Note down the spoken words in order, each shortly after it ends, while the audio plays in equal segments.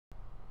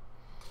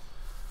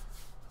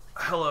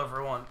Hello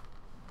everyone,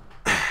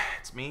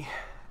 it's me,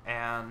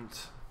 and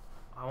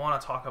I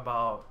want to talk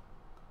about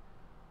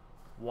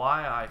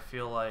why I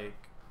feel like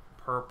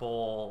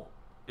purple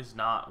is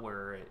not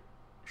where it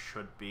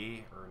should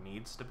be or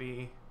needs to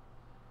be.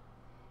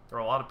 There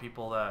are a lot of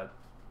people that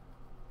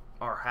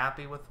are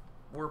happy with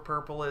where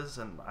purple is,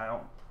 and I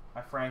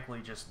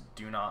frankly just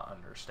do not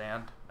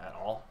understand at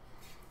all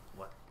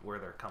where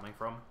they're coming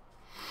from.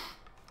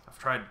 I've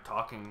tried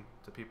talking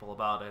to people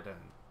about it, and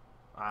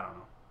I don't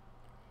know.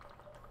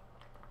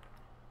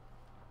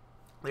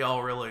 They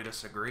all really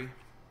disagree,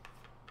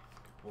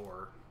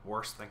 or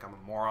worse, think I'm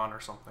a moron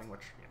or something,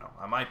 which,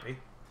 I might be.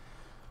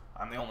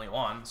 I'm the only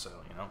one, so,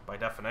 by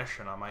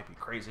definition, I might be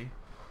crazy.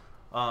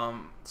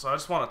 So I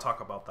just want to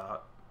talk about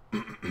that.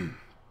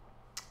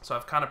 So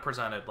I've kind of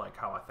presented,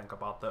 how I think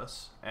about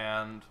this,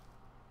 and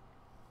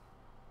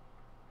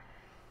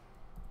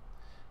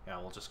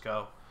yeah, we'll just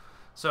go.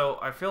 So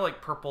I feel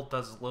like purple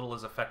does as little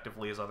as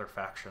effectively as other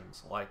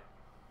factions.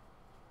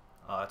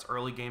 Its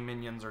early game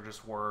minions are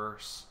just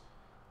worse.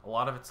 A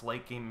lot of its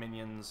late game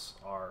minions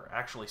are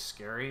actually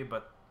scary,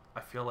 but I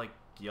feel like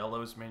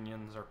yellow's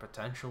minions are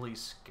potentially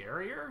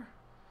scarier.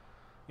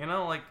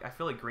 I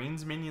feel like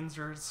green's minions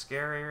are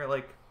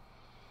scarier.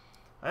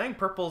 I think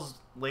purple's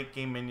late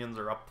game minions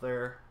are up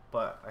there,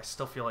 but I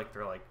still feel like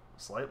they're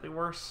slightly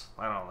worse.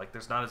 I don't know,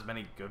 there's not as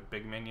many good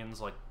big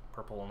minions.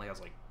 Purple only has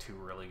 2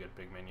 really good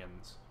big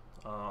minions.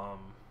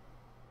 And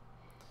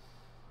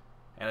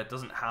it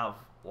doesn't have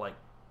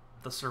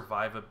the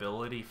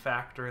survivability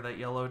factor that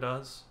yellow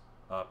does.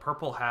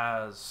 Purple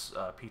has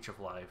Peach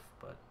of Life,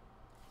 but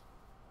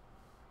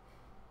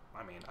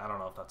I don't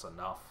know if that's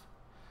enough.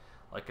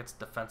 Its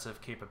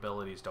defensive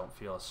capabilities don't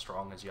feel as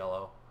strong as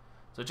yellow.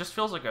 So it just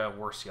feels like a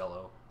worse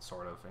yellow,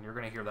 sort of. And you're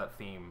going to hear that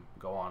theme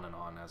go on and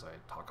on as I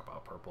talk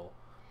about purple.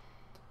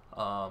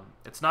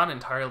 It's not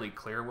entirely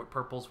clear what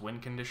purple's win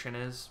condition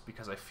is,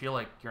 because I feel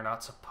like you're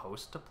not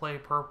supposed to play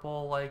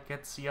purple like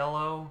it's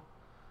yellow.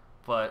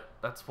 But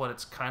that's what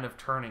it's kind of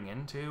turning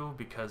into,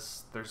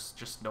 because there's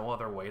just no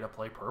other way to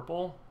play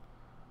purple.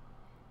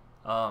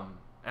 And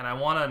I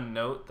want to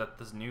note that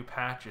this new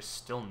patch is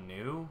still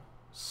new,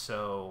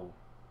 so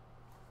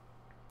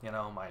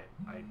my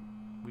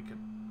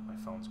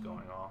phone's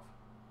going off.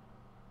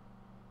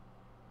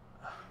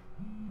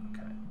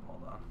 Okay,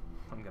 hold on.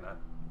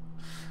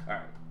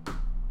 Alright,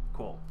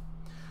 cool.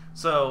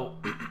 So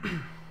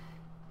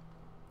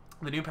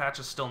the new patch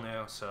is still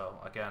new,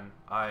 so again,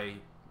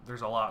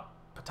 there's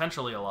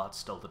potentially a lot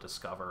still to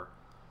discover.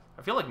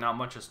 I feel like not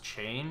much has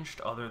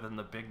changed other than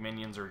the big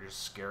minions are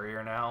just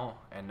scarier now,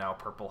 and now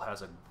purple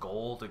has a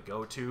goal to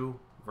go to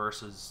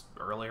versus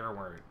earlier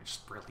where it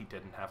just really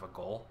didn't have a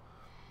goal.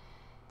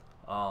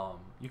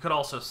 You could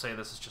also say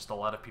this is just a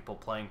lot of people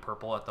playing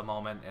purple at the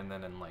moment, and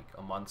then in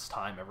a month's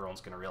time everyone's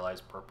going to realize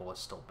purple is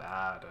still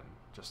bad and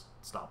just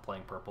stop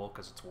playing purple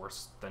because it's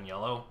worse than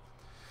yellow.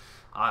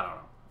 I don't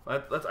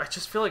know. I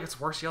just feel like it's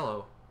worse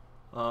yellow.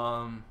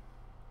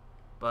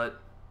 But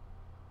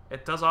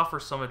it does offer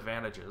some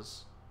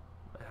advantages.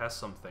 It has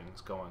some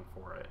things going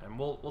for it, and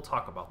we'll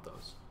talk about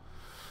those.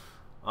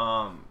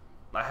 I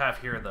have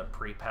here the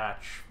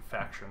pre-patch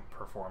faction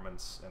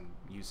performance and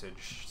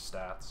usage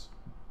stats,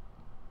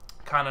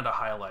 kind of to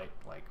highlight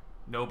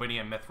nobody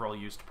in Mithril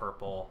used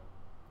purple.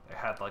 It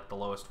had the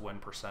lowest win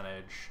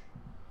percentage.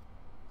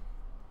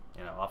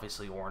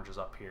 Obviously orange is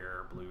up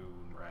here, blue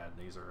and red.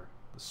 These are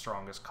the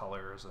strongest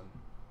colors, and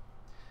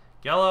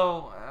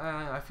yellow.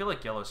 I feel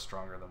like yellow's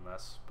stronger than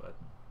this, but.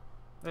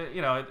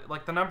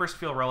 The numbers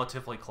feel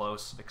relatively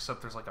close,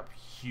 except there's a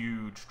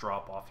huge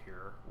drop off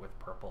here with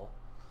purple.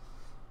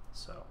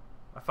 So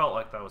I felt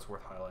like that was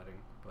worth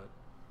highlighting, but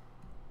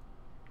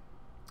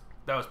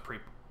that was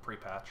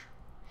pre-patch.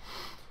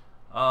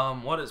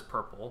 What is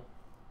purple?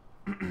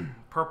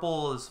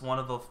 Purple is one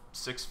of the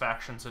 6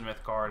 factions in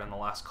Mythgard and the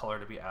last color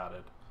to be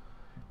added.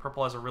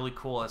 Purple has a really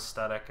cool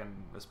aesthetic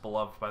and is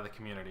beloved by the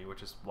community,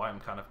 which is why I'm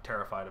kind of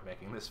terrified of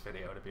making this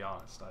video, to be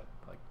honest. I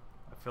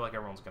feel like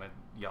everyone's gonna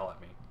yell at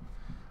me.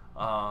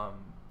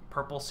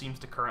 Purple seems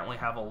to currently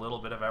have a little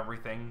bit of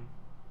everything,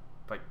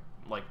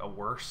 like a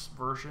worse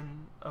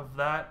version of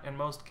that in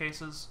most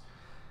cases,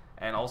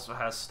 and also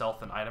has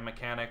stealth and item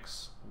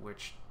mechanics,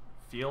 which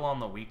feel on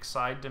the weak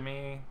side to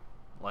me.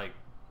 I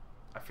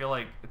feel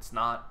like it's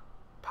not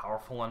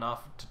powerful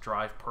enough to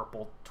drive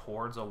purple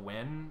towards a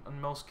win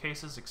in most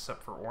cases,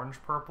 except for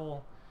orange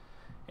purple,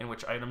 in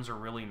which items are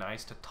really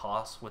nice to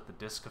toss with the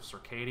Disc of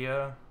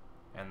Circadia,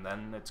 and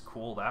then it's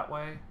cool that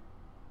way.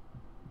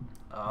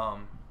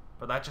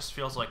 But that just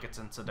feels like it's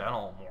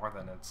incidental more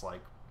than it's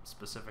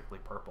specifically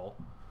purple.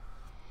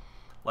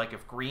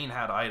 If green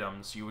had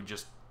items, you would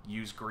just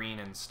use green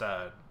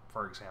instead,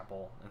 for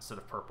example, instead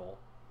of purple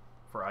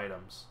for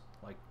items.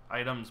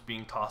 Items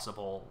being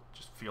tossable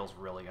just feels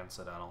really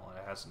incidental, and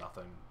it has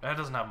nothing. It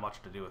doesn't have much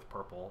to do with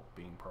purple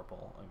being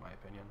purple, in my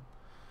opinion.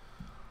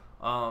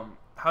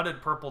 How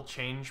did purple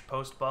change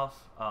post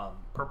buff?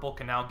 Purple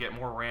can now get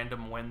more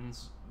random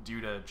wins due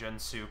to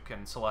Jensuk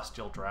and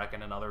Celestial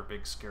Dragon and other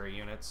big scary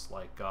units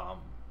like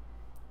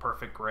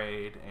Perfect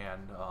Grade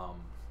and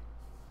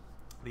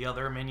The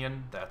other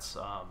minion that's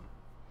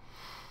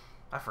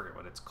I forget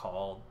what it's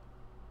called.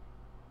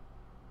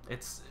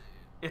 It's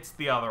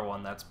the other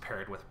one that's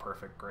paired with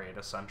perfect grade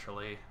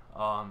essentially.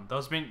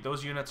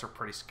 Those units are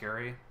pretty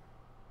scary.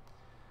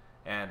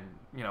 And,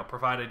 you know,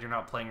 provided you're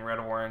not playing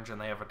red-orange and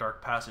they have a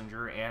Dark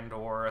Passenger and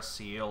or a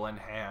Seal in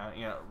hand,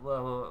 you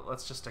know,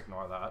 let's just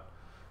ignore that.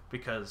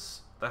 Because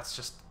that's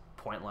just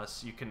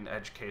pointless. You can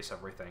edge case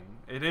everything.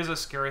 It is a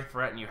scary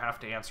threat and you have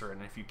to answer it,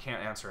 and if you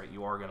can't answer it,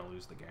 you are going to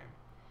lose the game.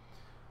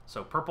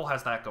 So purple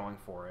has that going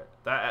for it.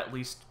 That at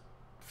least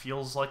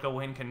feels like a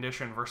win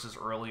condition versus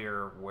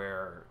earlier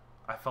where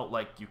I felt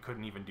like you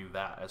couldn't even do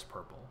that as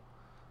purple.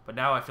 But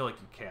now I feel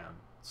like you can.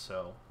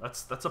 So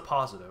that's a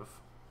positive.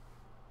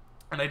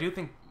 And I do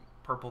think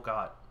purple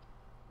got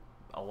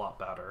a lot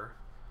better,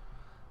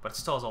 but it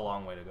still has a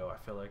long way to go. I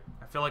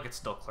feel like it's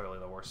still clearly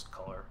the worst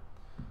color.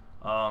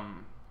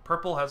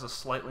 Purple has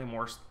slightly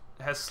more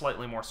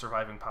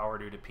surviving power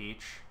due to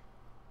Peach.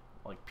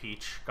 Like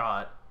Peach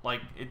got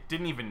it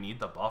didn't even need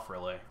the buff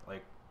really.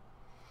 Like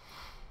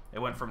it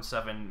went from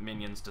 7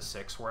 minions to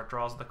 6 where it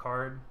draws the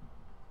card.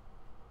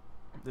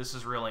 This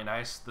is really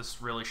nice.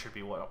 This really should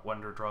be what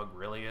Wonder Drug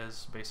really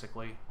is,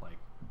 basically. Like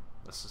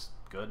this is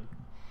good.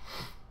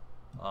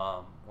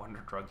 Wonder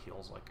Drug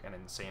heals like an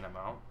insane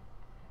amount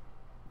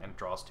and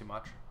draws too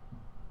much.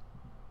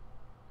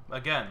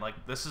 Again,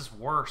 like this is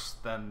worse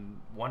than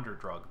Wonder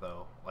Drug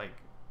though. Like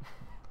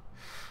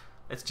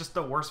it's just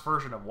the worst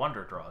version of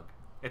Wonder Drug.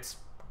 It's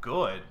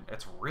good.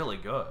 It's really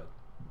good.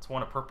 It's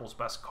one of purple's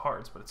best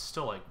cards, but it's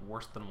still like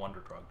worse than Wonder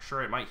Drug.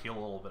 Sure, it might heal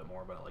a little bit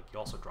more, but like you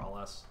also draw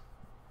less.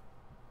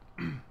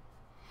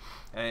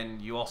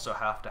 And you also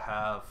have to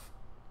have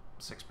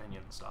 6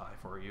 minions die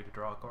for you to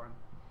draw a card.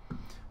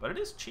 But it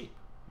is cheap.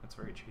 It's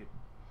very cheap.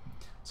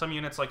 Some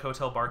units like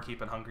Hotel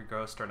Barkeep and Hungry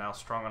Ghost are now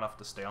strong enough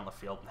to stay on the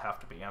field and have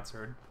to be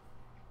answered.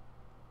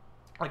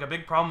 Like, a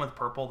big problem with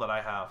purple that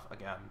I have,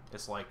 again,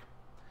 is like,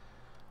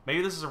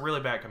 maybe this is a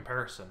really bad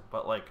comparison,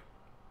 but like,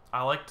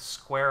 I like to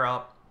square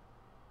up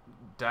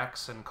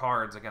decks and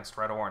cards against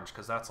red-orange,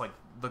 because that's like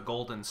the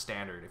golden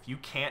standard. If you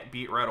can't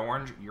beat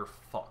red-orange, you're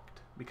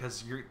fucked,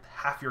 because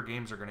half your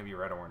games are going to be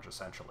red-orange,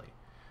 essentially.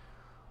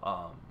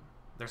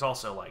 There's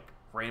also like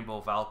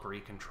Rainbow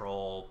Valkyrie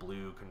control,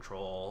 blue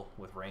control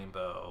with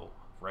Rainbow,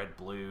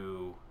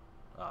 red-blue,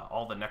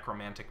 all the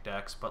necromantic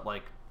decks, but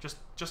like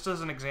just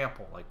as an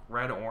example, like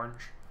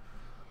red-orange,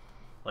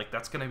 like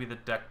that's going to be the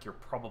deck you're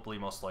probably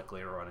most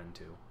likely to run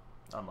into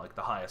on like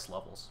the highest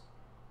levels.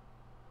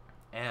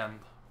 And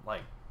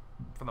like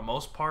for the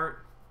most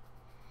part,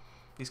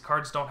 these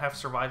cards don't have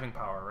surviving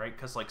power, right?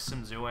 Because like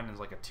Simzuan is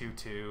like a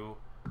 2/2,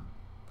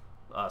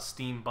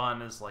 Steam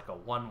Bun is like a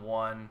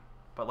 1/1.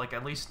 But, like,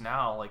 at least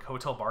now, like,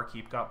 Hotel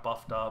Barkeep got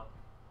buffed up.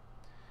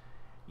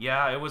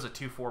 Yeah, it was a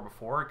 2/4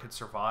 before. It could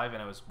survive,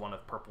 and it was one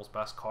of Purple's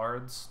best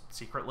cards,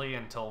 secretly,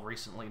 until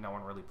recently no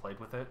one really played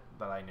with it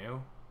that I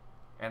knew.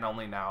 And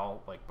only now,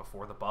 like,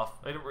 before the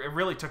buff. It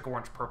really took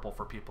Orange-Purple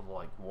for people to,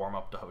 like, warm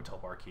up to Hotel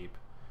Barkeep.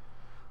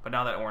 But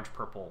now that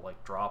Orange-Purple,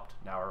 like, dropped,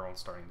 now everyone's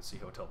starting to see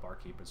Hotel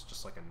Barkeep. It's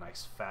just, like, a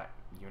nice, fat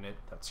unit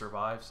that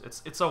survives.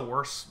 It's a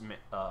worse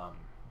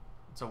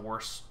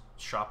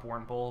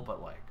Shop-Worn Bull,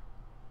 but, like,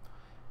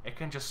 it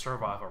can just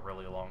survive a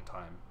really long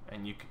time,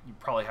 and you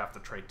probably have to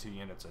trade 2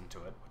 units into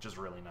it, which is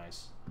really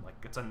nice. Like,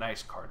 it's a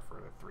nice card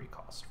for the 3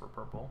 cost for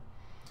purple,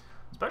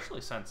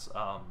 especially since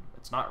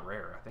it's not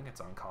rare. I think it's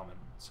uncommon,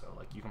 so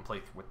like you can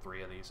play with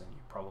 3 of these, and you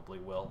probably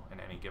will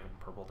in any given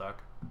purple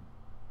deck.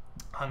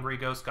 Hungry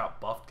Ghost got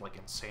buffed like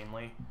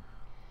insanely.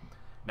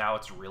 Now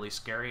it's really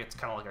scary. It's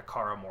kind of like a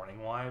Kara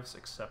Morning Wives,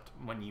 except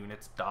when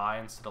units die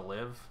instead of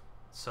live.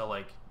 So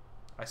like,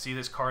 I see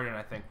this card and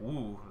I think,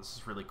 ooh, this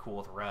is really cool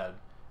with red.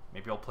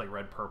 Maybe I'll play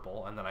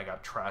red-purple, and then I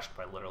got trashed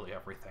by literally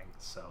everything.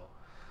 So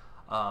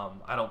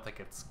I don't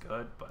think it's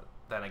good, but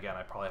then again,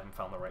 I probably haven't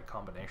found the right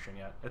combination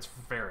yet. It's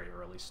very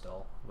early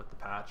still with the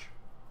patch.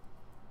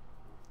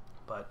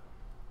 But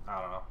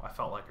I don't know. I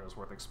felt like it was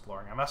worth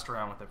exploring. I messed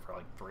around with it for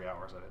like 3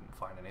 hours. I didn't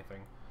find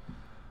anything.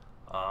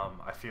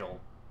 I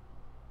feel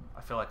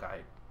like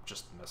I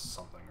just missed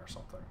something or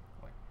something.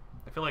 Like,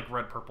 I feel like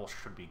red-purple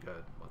should be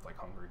good with like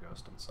Hungry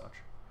Ghost and such.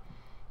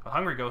 But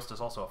Hungry Ghost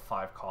is also a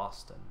 5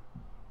 cost, and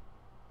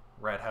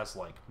red has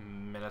like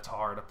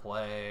Minotaur to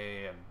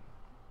play and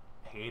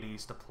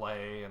Hades to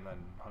play, and then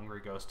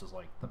Hungry Ghost is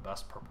like the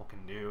best purple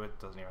can do. It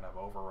doesn't even have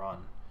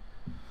Overrun.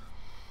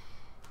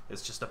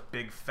 It's just a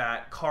big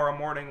fat Kara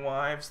Morning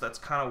Wives. That's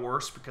kind of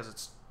worse because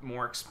it's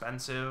more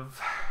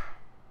expensive,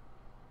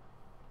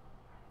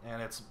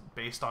 and it's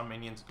based on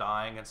minions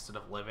dying instead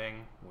of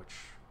living, which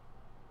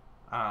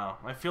I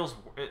don't know. It feels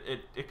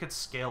it could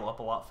scale up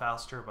a lot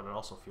faster, but it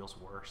also feels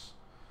worse.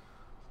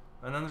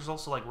 And then there's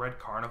also like Red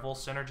Carnival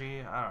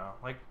synergy. I don't know.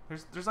 Like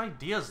there's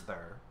ideas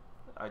there.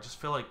 I just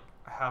feel like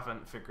I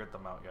haven't figured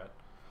them out yet.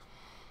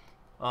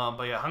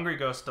 But yeah, Hungry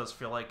Ghost does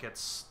feel like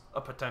it's a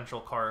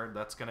potential card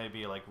that's gonna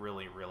be like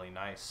really, really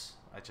nice.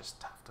 I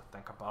just have to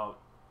think about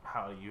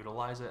how to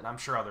utilize it. And I'm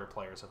sure other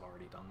players have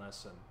already done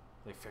this and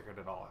they figured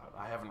it all out.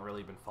 I haven't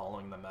really been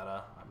following the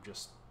meta. I'm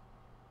just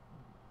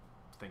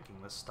thinking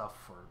this stuff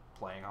for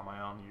playing on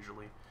my own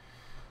usually.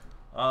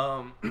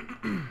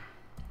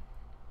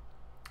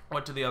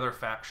 What do the other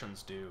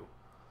factions do?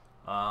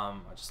 I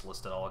just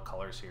listed all the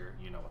colors here.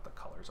 You know what the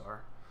colors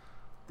are.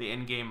 The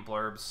in-game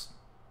blurbs,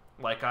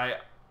 like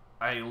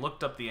I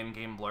looked up the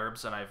in-game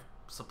blurbs and I've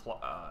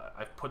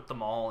put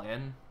them all in,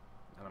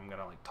 and I'm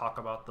gonna like talk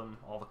about them,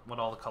 what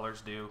all the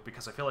colors do,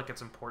 because I feel like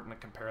it's important to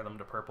compare them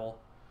to purple.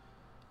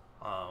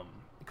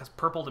 Because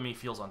purple to me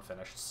feels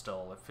unfinished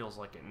still. It feels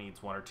like it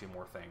needs one or two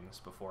more things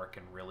before it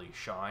can really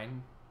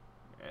shine.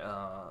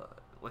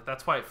 Like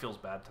that's why it feels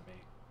bad to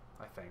me,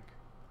 I think.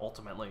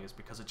 Ultimately, is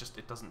because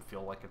it doesn't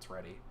feel like it's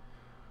ready.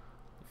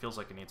 It feels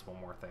like it needs one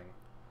more thing.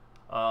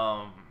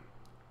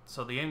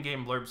 So the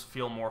in-game blurbs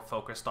feel more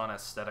focused on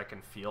aesthetic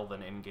and feel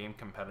than in-game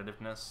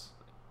competitiveness.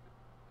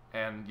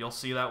 And you'll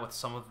see that with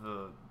some of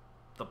the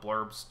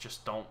blurbs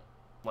just don't,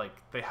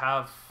 like, they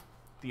have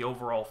the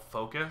overall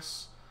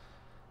focus,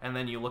 and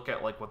then you look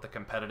at like what the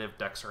competitive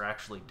decks are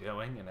actually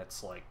doing, and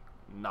it's like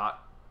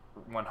not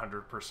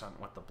 100%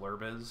 what the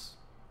blurb is,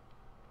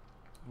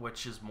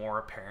 which is more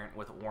apparent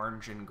with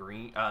orange and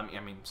green.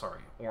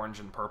 Orange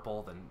and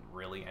purple than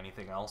really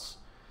anything else,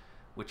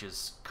 which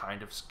is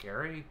kind of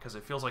scary because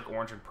it feels like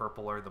orange and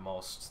purple are the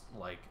most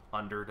like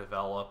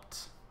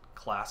underdeveloped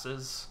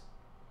classes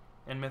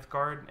in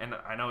Mythgard. And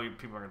I know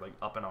people are like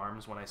up in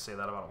arms when I say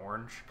that about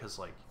orange, because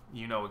like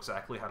you know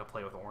exactly how to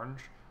play with orange.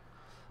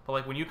 But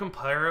like when you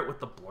compare it with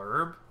the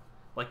blurb,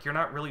 like you're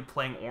not really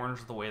playing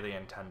orange the way they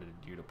intended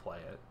you to play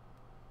it,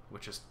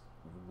 which is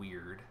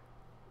weird.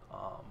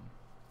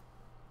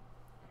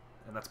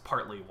 And that's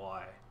partly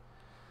why.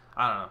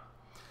 I don't know.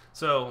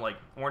 So like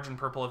orange and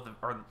purple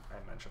I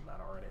mentioned that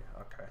already.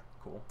 Okay,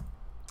 cool.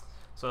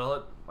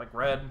 So like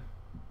red,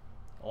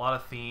 a lot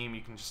of theme.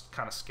 You can just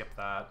kind of skip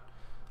that.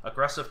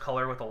 Aggressive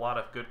color with a lot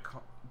of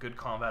good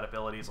combat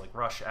abilities like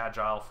Rush,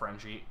 Agile,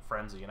 Frenzy,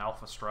 and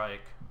Alpha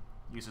Strike.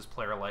 Uses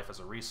player life as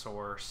a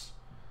resource.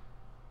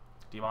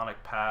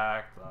 Demonic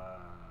Pact,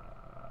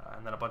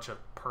 and then a bunch of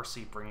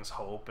Percy Brings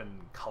Hope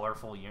and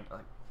colorful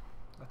like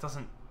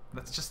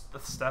that's just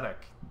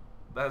aesthetic.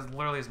 That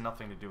literally has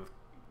nothing to do with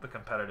the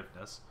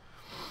competitiveness.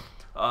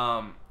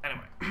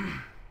 Anyway,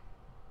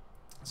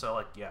 so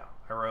like yeah,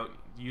 I wrote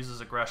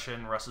uses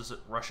aggression,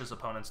 rushes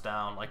opponents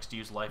down, likes to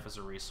use life as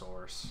a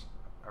resource.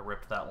 I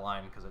ripped that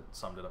line because it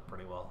summed it up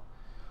pretty well.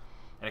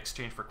 In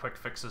exchange for quick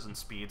fixes and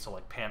speed, so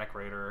like Panic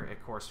Raider,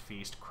 Ichor's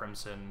Feast,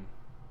 Crimson.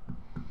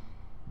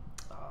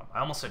 I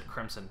almost said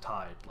Crimson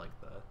Tide, like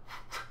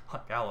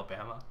like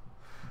Alabama.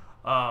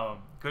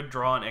 Good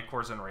draw on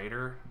Ichor's and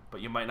Raider,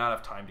 but you might not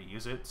have time to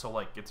use it. So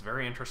like it's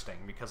very interesting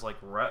because like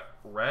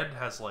red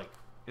has like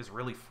is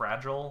really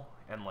fragile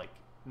and like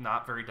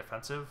not very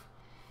defensive.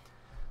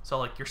 So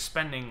like you're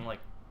spending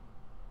like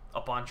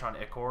a bunch on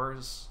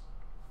Ichor's.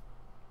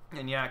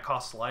 And yeah, it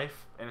costs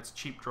life, and it's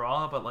cheap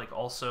draw, but like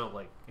also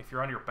like if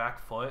you're on your back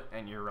foot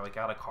and you're like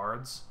out of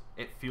cards,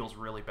 it feels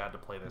really bad to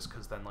play this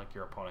because then like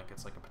your opponent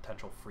gets like a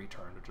potential free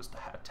turn to just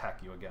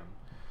attack you again.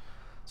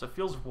 So it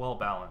feels well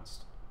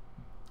balanced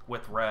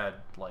with red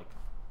like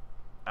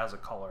as a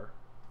color,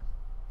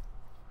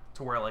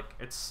 to where like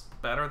it's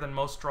better than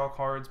most draw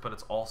cards, but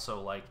it's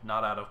also like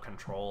not out of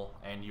control,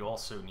 and you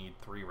also need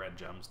 3 red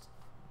gems,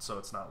 so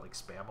it's not like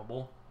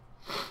spammable.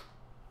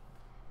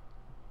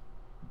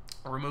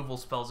 Removal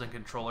spells and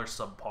controller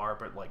subpar,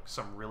 but like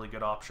some really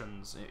good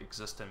options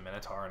exist in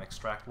Minotaur and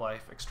Extract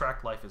Life.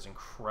 Extract Life is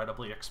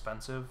incredibly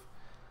expensive,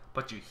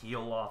 but you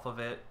heal off of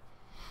it.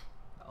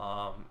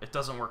 It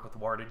doesn't work with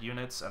warded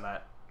units, and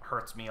that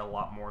hurts me a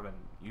lot more than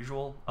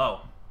usual.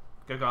 Oh,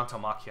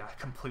 Gigantomachia. I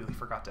completely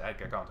forgot to add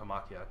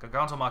Gigantomachia.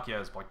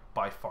 Gigantomachia is like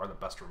by far the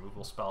best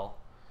removal spell.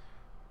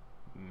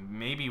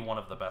 Maybe one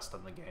of the best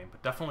in the game,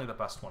 but definitely the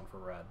best one for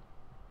red.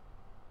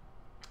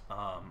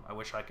 I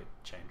wish I could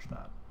change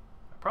that.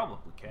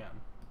 Probably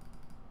can.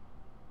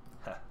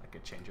 I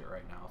could change it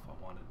right now if I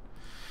wanted.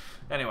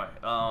 Anyway,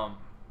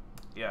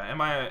 yeah,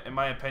 in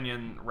my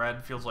opinion,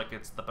 red feels like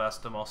it's the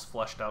best and most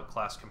fleshed out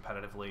class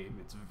competitively.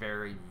 It's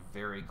very,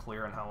 very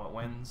clear in how it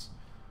wins.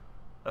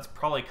 That's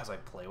probably because I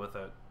play with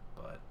it,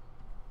 but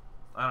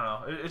I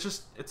don't know.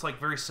 It's like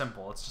very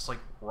simple. It's just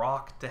like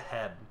rock to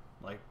head.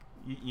 Like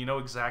you know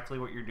exactly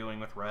what you're doing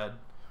with red.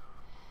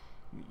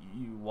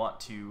 You want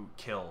to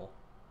kill.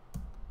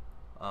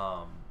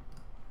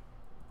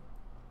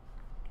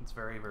 It's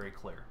very, very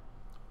clear.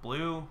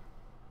 Blue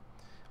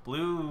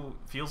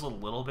feels a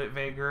little bit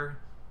vaguer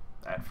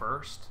at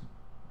first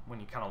when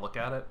you kind of look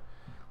at it.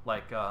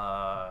 Like,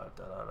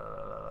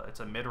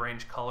 it's a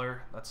mid-range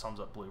color. That sums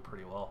up blue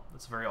pretty well.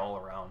 It's very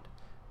all-around.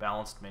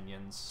 Balanced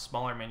minions.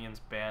 Smaller minions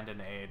band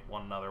and aid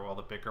one another, while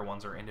the bigger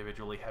ones are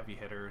individually heavy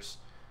hitters.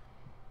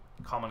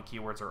 Common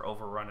keywords are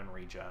overrun and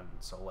regen.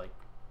 So, like,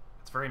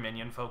 it's very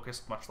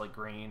minion-focused, much like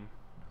green.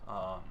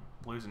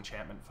 Blue's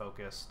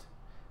enchantment-focused.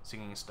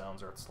 Singing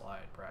Stones, Earth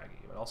Slide,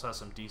 Braggy. But it also has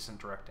some decent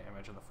direct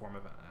damage in the form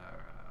of...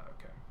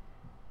 okay.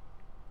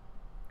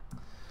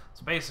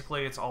 So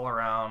basically, it's all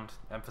around.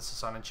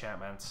 Emphasis on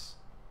enchantments.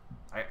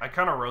 I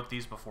kind of wrote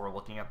these before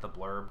looking at the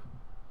blurb.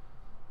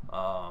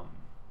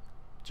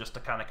 Just to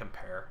kind of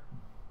compare.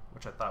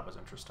 which I thought was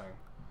interesting.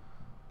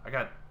 I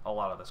got a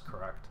lot of this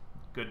correct.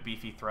 Good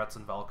beefy threats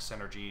and Velk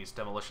synergies,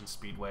 Demolition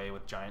Speedway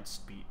with Giant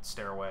Speed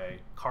Stairway,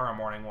 Kara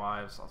Morning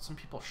Wives. Some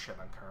people shit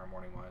on Kara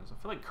Morning Wives.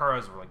 I feel like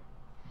Kara's like,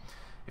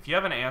 if you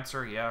have an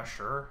answer, yeah,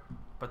 sure,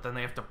 but then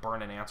they have to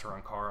burn an answer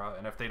on Kara,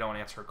 and if they don't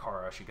answer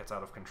Kara, she gets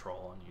out of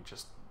control and you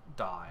just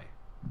die.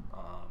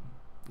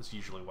 Is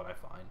usually what I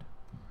find.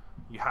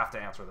 You have to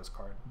answer this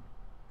card.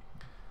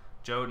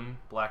 Jotun,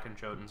 Black and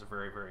Jotun's a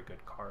very, very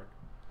good card.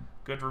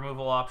 Good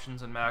removal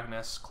options in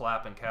Magnus,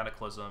 Clap, and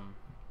Cataclysm.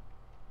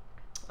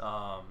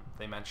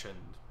 They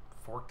mentioned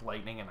Forked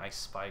Lightning and Ice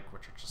Spike,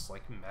 which are just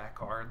like meh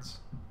cards.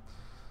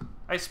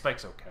 Ice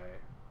Spike's okay.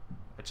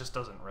 It just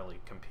doesn't really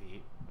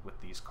compete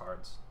with these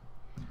cards.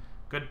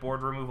 Good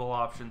board removal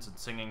options in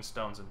Singing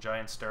Stones and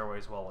Giant Stairway,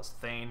 as well as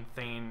Thane.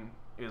 Thane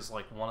is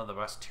like one of the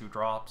best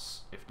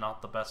 2-drops, if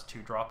not the best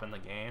 2-drop in the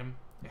game.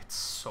 It's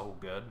so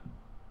good.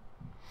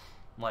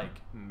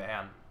 Like,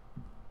 man.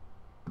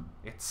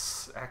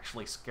 It's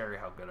actually scary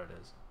how good it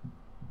is.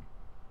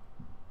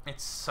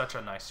 It's such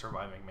a nice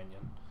surviving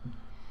minion.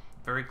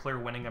 Very clear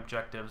winning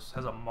objectives.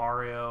 Has a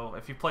Mario.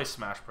 If you play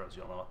Smash Bros,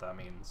 you'll know what that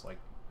means. Like,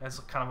 it's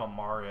kind of a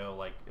Mario.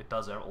 Like, it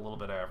does a little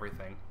bit of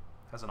everything.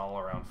 Has an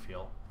all-around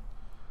feel.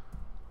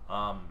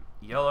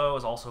 Yellow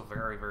is also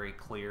very, very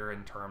clear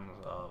in terms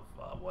of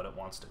what it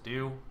wants to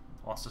do.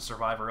 It wants to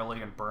survive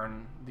early and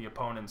burn the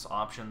opponent's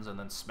options and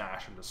then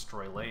smash and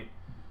destroy late.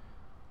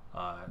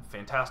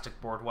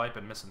 Fantastic board wipe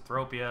in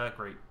Misanthropia.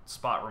 Great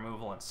spot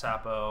removal in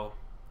Sapo.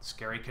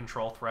 Scary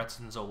control threats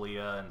in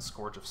Zolia and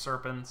Scourge of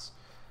Serpents.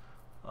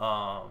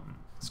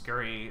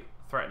 Scary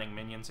threatening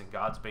minions in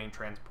God's Bane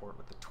Transport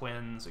with the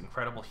twins.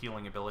 Incredible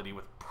healing ability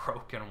with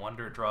Broken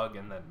Wonder Drug,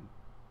 and then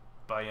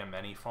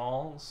Biameni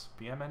Falls.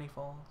 Biameni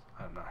Falls?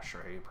 I'm not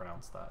sure how you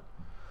pronounce that.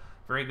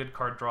 Very good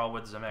card draw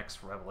with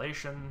Zemeck's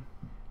Revelation.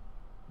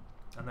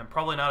 And then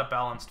probably not a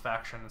balanced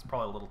faction. It's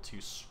probably a little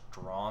too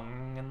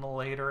strong in the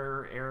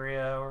later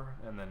area.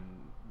 And then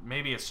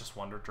maybe it's just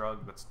Wonder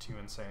Drug that's too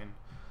insane.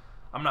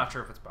 I'm not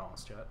sure if it's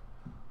balanced yet.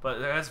 But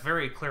it has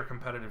very clear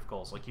competitive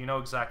goals. Like, you know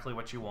exactly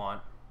what you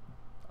want.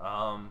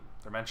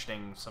 They're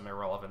mentioning some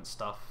irrelevant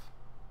stuff.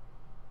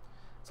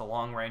 It's a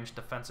long-range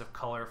defensive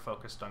color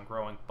focused on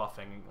growing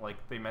buffing.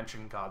 Like, they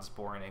mentioned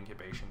Godsborn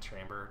Incubation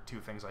Chamber. Two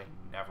things I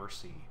never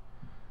see.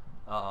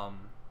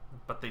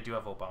 But they do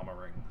have Obama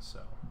Ring, so...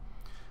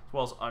 As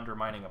well as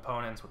undermining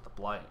opponents with the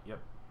Blight. Yep.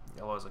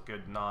 Yellow has a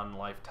good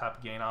non-life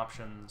tap gain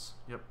options.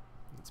 Yep.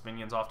 Its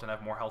minions often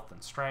have more health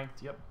than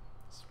strength. Yep.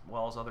 As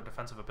well as other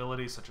defensive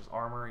abilities such as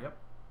armor. Yep.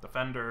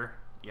 Defender.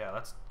 Yeah,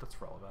 that's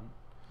relevant.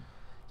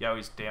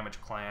 Yowie's damage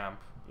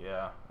clamp.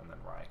 Yeah. And then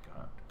Riot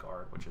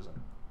Guard, which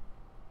isn't...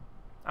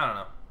 I don't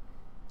know.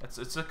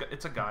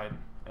 It's a guide,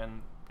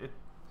 and it,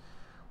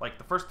 like,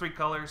 the first 3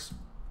 colors,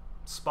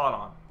 spot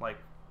on. Like,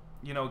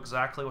 you know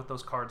exactly what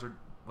those cards are,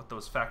 what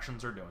those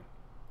factions are doing.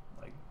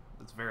 Like,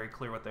 it's very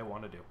clear what they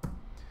want to do.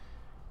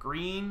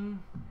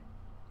 Green,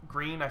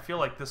 I feel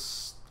like it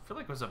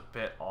was a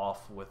bit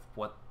off with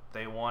what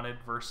they wanted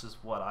versus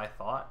what I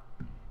thought.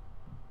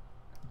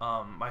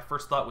 My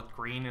first thought with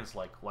green is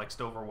like likes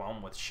to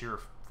overwhelm with sheer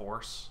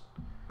force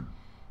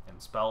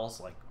and spells.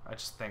 Like, I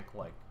just think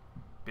like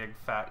big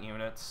fat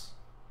units,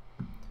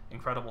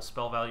 incredible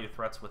spell value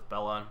threats with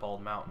Bella and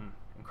Bald Mountain,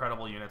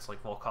 incredible units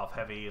like Volkov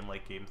Heavy and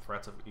late game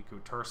threats of Iku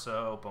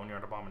Turso,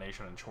 Boneyard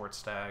Abomination, and Short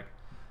Stag.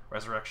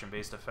 Resurrection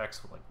based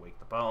effects with like Wake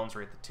the Bones,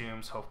 Raid the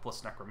Tombs,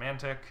 Hopeless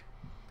Necromantic.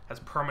 Has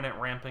permanent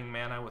ramping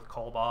mana with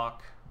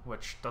Kolbach,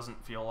 which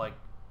doesn't feel like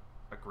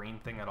a green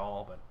thing at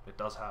all, but it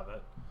does have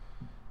it.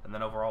 And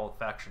then overall with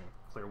faction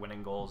with clear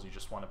winning goals, you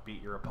just want to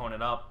beat your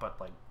opponent up, but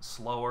like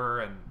slower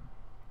and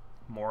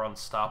more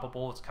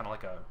unstoppable. It's kind of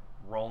like a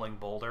rolling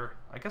boulder.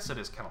 I guess it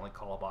is kind of like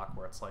Kolbach,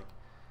 where it's like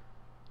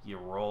you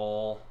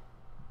roll,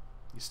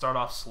 you start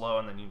off slow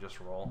and then you just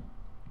roll.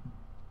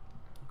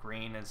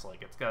 Green is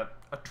like, it's got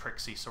a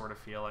tricksy sort of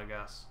feel, I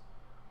guess.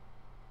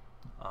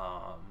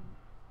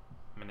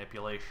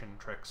 Manipulation,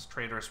 tricks,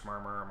 Traitorous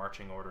Murmur,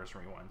 Marching Orders,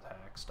 Rewind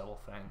Tax, Double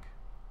Think,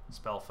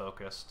 Spell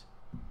Focused.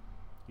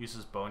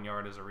 Uses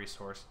Boneyard as a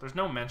resource. There's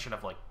no mention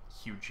of like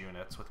huge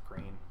units with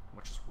green,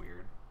 which is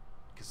weird,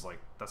 because like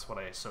that's what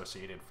I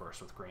associated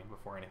first with green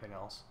before anything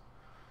else.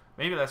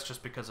 Maybe that's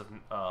just because of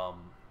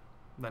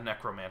the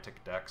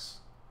necromantic decks.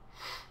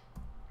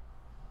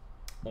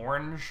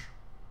 Orange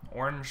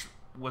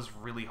was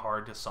really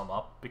hard to sum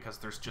up because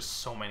there's just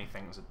so many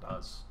things it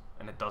does,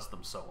 and it does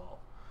them so well.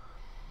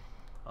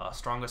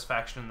 Strongest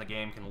faction in the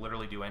game, can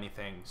literally do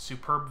anything.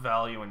 Superb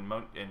value in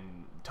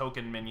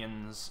token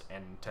minions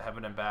and to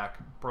heaven and back.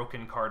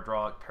 Broken card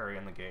draw at Parry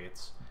in the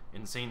Gates.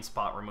 Insane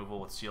spot removal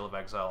with Seal of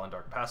Exile and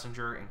Dark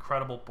Passenger.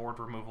 Incredible board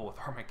removal with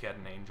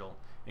Armageddon Angel.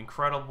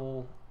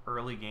 Incredible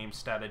early game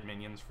statted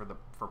minions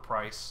for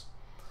price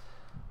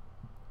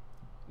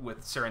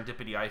with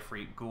Serendipity,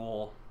 Ifrit,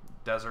 Ghoul,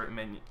 Desert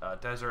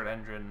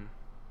Engine,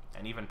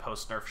 and even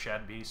post-nerf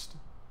Shad Beast.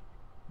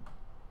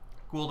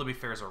 Ghoul, to be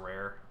fair, is a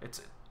rare.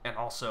 And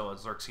also a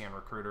Xerxian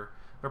Recruiter.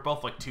 They're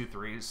both like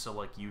 2/3s, so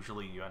like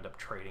usually you end up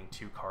trading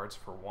 2 cards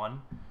for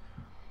 1.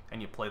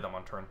 and you play them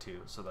on turn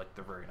 2, so like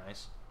they're very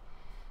nice.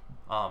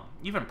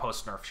 Even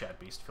post-nerf Shad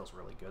Beast feels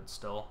really good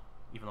still,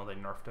 even though they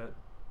nerfed it.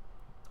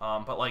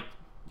 But like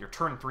your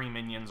turn 3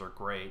 minions are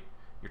great.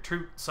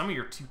 Some of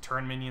your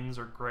 2-turn minions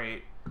are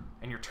great,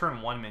 and your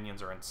turn 1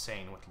 minions are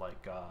insane with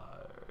like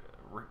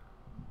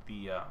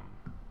the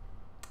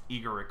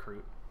Eager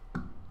Recruit.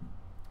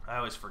 I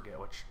always forget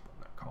which one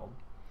they're called.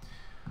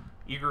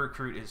 Eager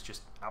Recruit is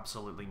just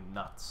absolutely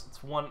nuts.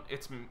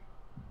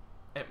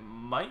 It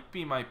might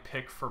be my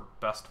pick for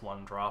best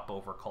 1-drop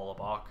over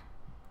Kolobok.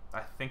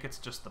 I think it's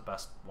just the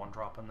best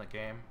 1-drop in the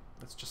game.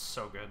 It's just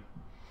so good.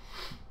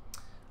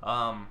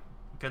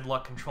 Good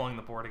luck controlling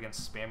the board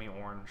against spammy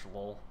orange,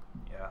 lol.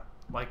 Yeah,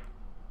 like,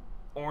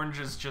 orange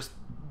is just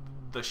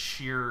the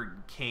sheer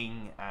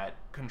king at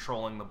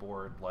controlling the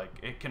board. Like,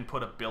 it can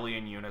put 1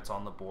 billion units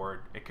on the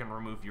board. It can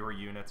remove your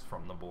units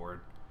from the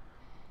board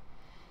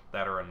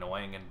that are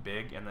annoying and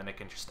big, and then it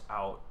can just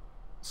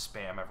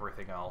out-spam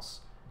everything else.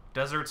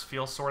 Deserts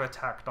feel sort of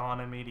tacked on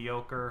and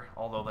mediocre,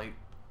 although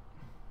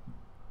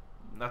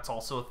that's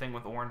also a thing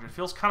with orange. It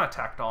feels kind of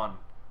tacked on,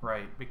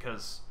 right?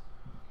 Because,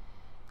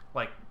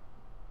 like,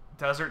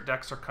 desert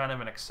decks are kind of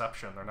an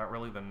exception. They're not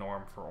really the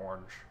norm for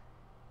orange.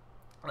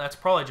 And that's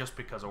probably just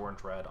because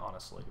orange-red,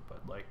 honestly.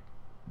 But, like,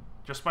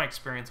 just my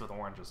experience with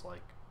orange is,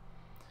 like,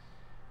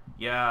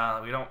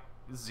 yeah, we don't...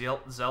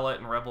 Zealot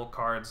and Rebel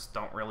cards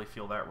don't really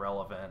feel that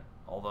relevant,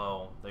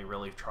 although they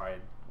really tried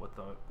with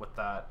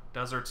that.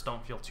 Deserts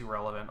don't feel too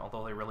relevant,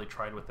 although they really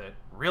tried with it.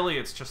 Really,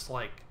 it's just,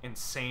 like,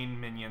 insane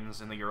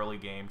minions in the early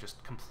game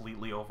just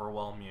completely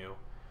overwhelm you.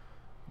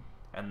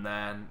 And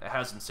then it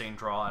has insane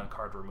draw and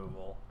card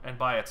removal. And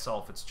by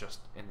itself, it's just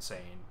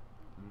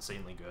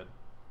insanely good.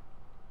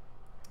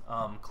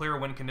 Clear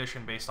win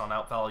condition based on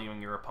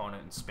outvaluing your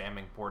opponent and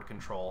spamming board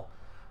control,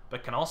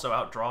 but can also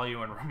outdraw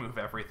you and remove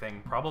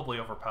everything. Probably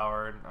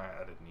overpowered.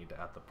 I didn't need to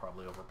add the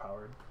probably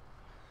overpowered.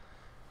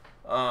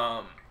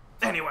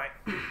 Anyway,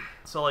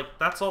 so like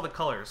that's all the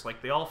colors.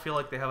 Like they all feel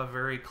like they have a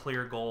very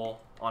clear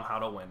goal on how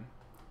to win.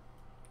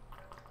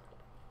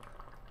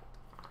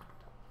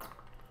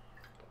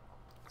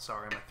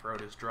 Sorry, my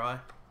throat is dry.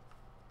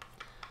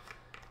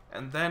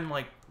 And then,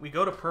 like, we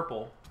go to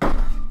purple.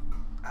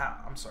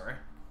 I'm sorry.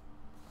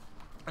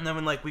 And then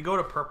when, like, we go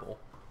to purple,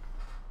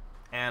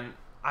 and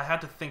I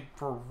had to think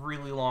for a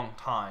really long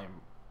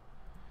time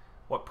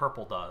what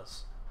purple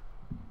does.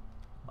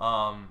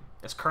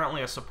 It's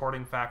currently a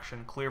supporting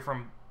faction. Clear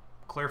from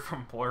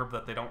blurb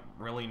that they don't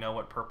really know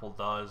what purple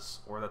does,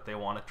 or that they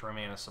want it to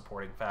remain a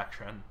supporting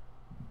faction.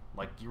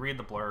 Like, you read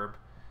the blurb.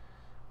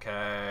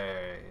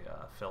 Okay,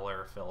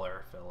 filler.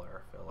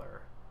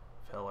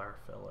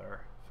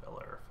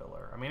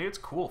 I mean, it's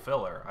cool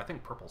filler. I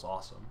think purple's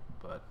awesome,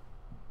 but,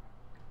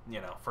 you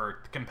know,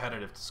 for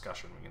competitive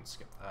discussion, we can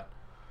skip that.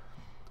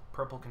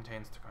 Purple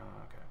contains...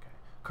 Okay.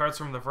 Cards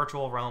from the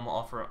virtual realm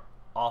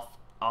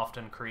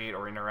often create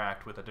or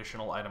interact with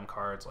additional item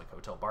cards like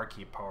Hotel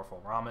Barkeep,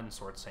 Powerful Ramen,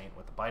 Sword Saint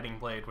with the Biting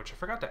Blade, which I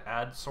forgot to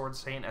add Sword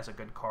Saint as a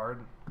good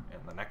card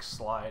in the next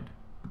slide.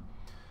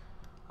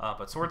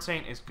 But Sword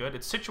Saint is good.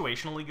 It's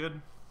situationally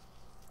good.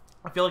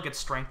 I feel like its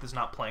strength is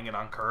not playing it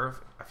on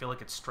curve. I feel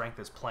like its strength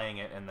is playing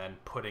it and then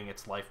putting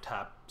its life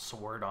tap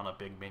sword on a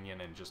big minion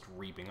and just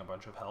reaping a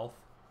bunch of health.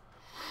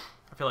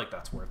 I feel like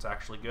that's where it's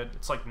actually good.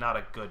 It's like not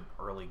a good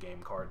early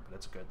game card, but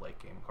it's a good late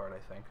game card,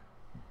 I think.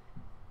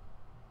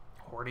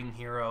 Hoarding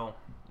Hero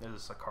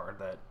is a card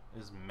that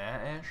is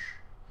meh-ish.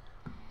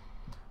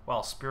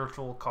 While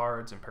spiritual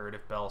cards,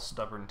 Imperative Bell,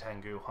 Stubborn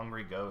Tengu,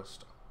 Hungry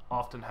Ghost,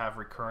 often have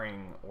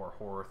recurring or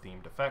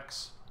horror-themed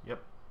effects.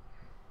 Yep.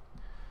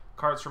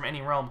 Cards from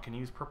any realm can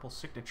use purple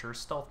signature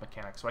stealth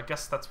mechanics. So I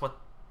guess that's what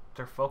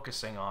they're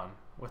focusing on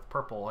with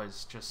purple,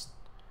 is just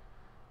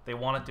they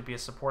want it to be a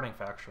supporting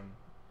faction.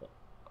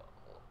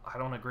 I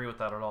don't agree with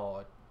that at all.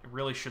 It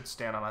really should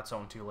stand on its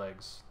own 2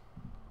 legs.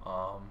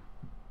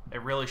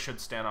 It really should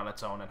stand on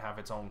its own and have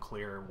its own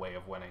clear way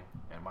of winning,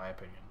 in my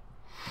opinion.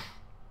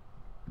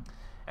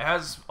 It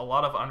has a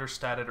lot of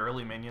understated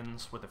early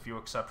minions, with a few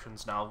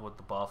exceptions now with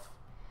the buff,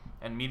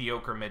 and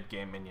mediocre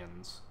mid-game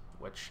minions,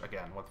 which,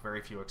 again, with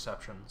very few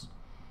exceptions.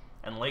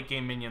 And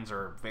late-game minions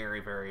are very,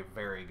 very,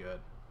 very good.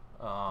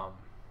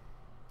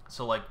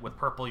 So, like, with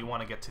purple, you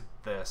want to get to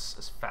this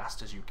as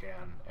fast as you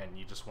can, and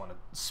you just want to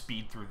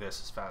speed through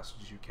this as fast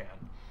as you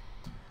can.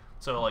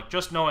 So, like,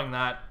 just knowing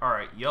that,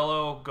 alright,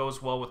 yellow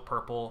goes well with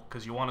purple,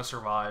 because you want to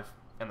survive,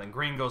 and then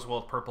green goes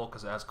well with purple,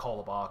 because it has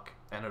Kolobok,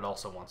 and it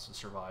also wants to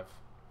survive.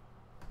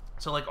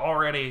 So, like,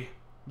 already,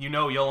 you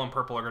know yellow and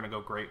purple are going to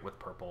go great with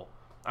purple.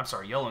 I'm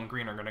sorry, yellow and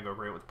green are going to go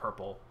great with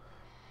purple.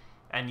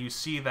 And you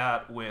see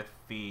that with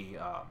the,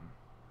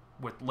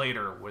 with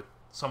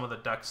some of the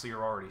decks that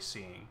you're already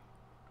seeing,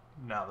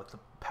 now that the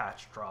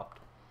patch dropped.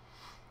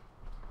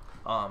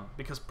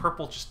 Because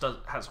purple just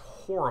has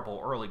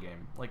horrible early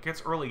game. Like,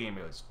 its early game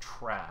is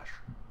trash.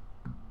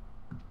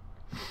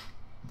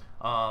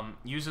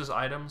 Uses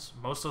items.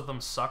 Most of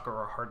them suck or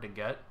are hard to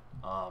get.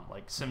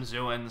 Like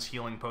Simzuan's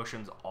healing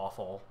potion's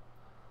awful.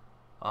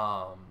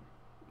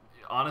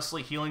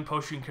 honestly, Healing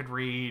Potion could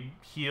read,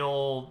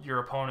 heal your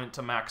opponent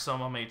to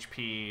maximum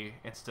HP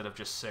instead of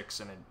just 6,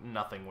 and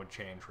nothing would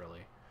change,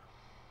 really.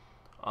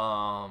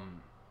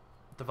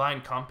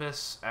 Divine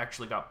Compass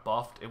actually got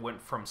buffed. It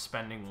went from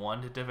spending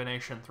 1 to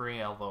Divination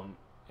 3, although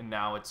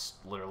now it's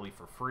literally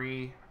for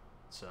free.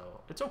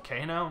 So, it's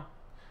okay now.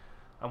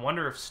 I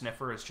wonder if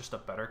Sniffer is just a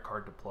better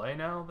card to play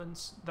now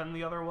than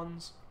the other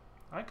ones.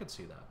 I could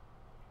see that.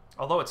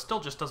 Although it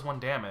still just does 1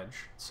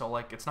 damage, so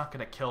like it's not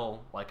going to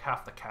kill like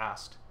half the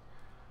cast.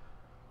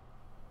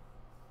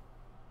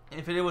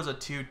 If it was a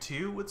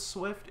 2/2 with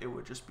Swift, it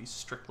would just be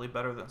strictly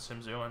better than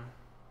Simzuan.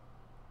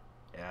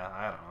 Yeah,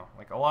 I don't know.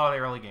 Like, a lot of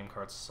the early game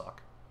cards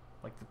suck.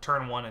 Like, the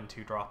turn 1 and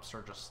 2 drops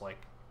are just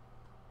like,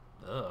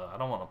 ugh, I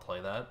don't want to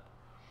play that.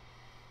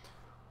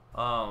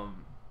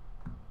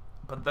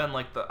 But then,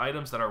 like, the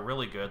items that are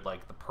really good,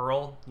 like the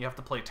Pearl, you have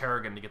to play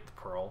Terragon to get the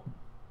Pearl.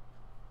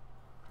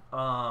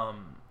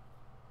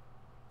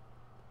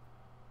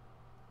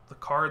 The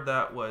card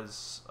that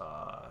was,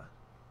 I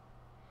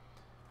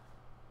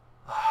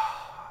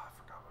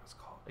forgot what it's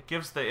called. It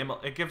gives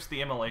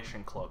the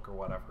Immolation Cloak or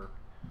whatever.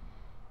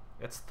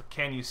 It's the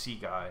Can You See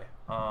guy.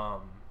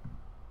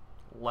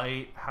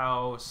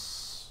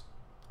 Lighthouse,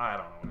 I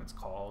don't know what it's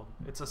called.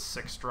 It's a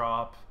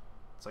 6-drop.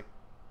 It's like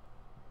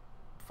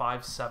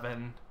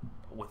 5/7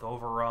 with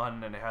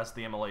Overrun, and it has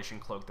the Immolation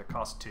Cloak that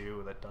costs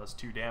 2, that does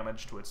 2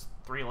 damage to its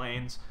 3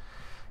 lanes.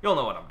 You'll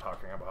know what I'm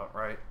talking about,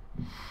 right?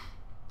 It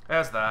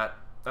has that.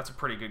 That's a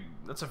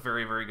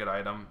very, very good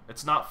item.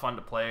 It's not fun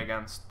to play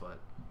against, but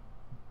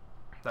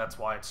that's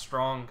why it's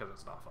strong, because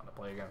it's not fun to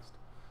play against.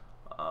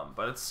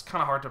 But it's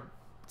kind of hard to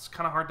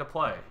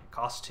play. It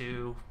costs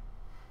 2.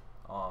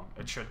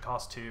 It should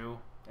cost 2,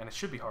 and it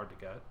should be hard to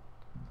get.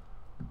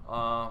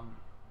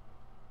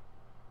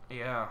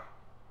 Yeah.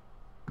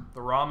 The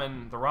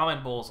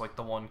ramen bowl is like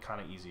the one kind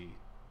of easy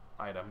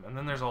item, and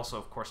then there's also,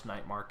 of course,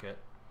 Night Market.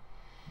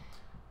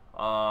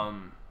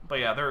 But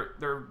yeah,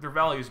 their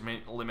value's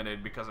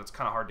limited because it's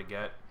kind of hard to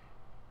get.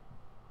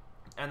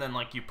 And then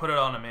like you put it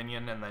on a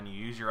minion, and then you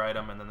use your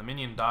item, and then the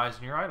minion dies,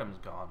 and your item's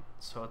gone.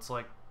 So it's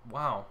like,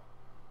 wow,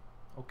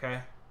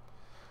 okay.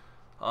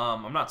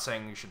 I'm not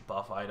saying you should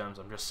buff items.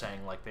 I'm just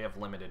saying like they have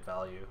limited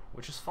value,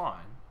 which is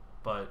fine.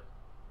 But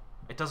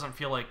it doesn't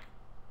feel like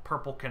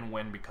purple can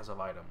win because of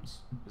items,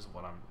 is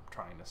what I'm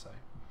trying to say.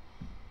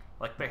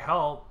 Like, they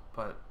help,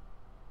 but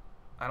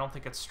I don't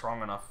think it's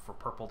strong enough for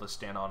purple to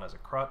stand on as a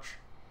crutch.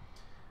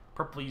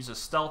 Purple uses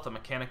stealth, a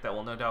mechanic that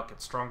will no doubt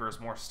get stronger as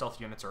more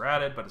stealth units are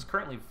added, but is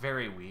currently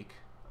very weak.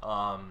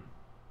 Now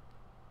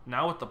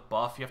with the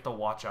buff, you have to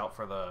watch out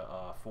for the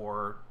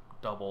 4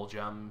 double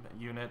gem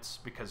units,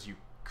 because you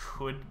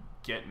could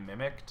get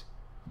mimicked.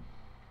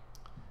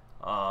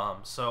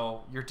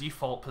 So your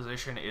default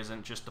position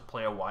isn't just to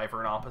play a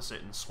Wyvern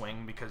opposite and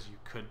swing, because you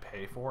could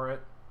pay for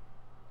it.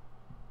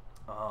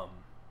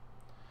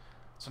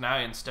 So now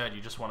instead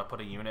you just want to put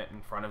a unit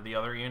in front of the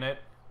other unit,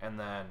 and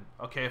then,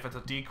 okay, if it's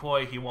a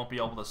decoy, he won't be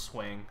able to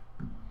swing.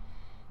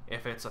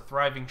 If it's a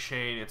Thriving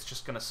Shade, it's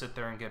just going to sit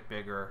there and get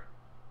bigger.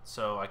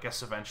 So I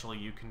guess eventually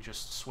you can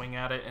just swing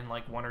at it in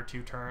like 1 or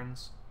 2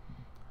 turns.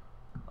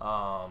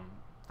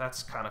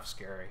 That's kind of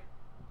scary.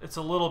 It's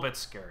a little bit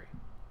scary,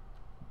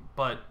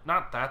 but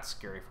not that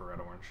scary for Red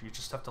Orange. You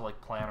just have to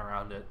like plan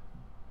around it.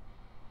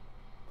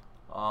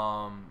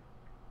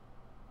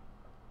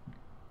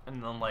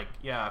 And then, like,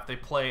 yeah, if they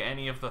play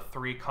any of the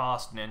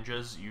 3-cost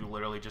ninjas, you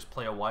literally just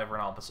play a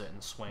Wyvern opposite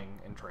and swing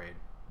and trade.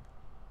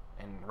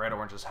 And Red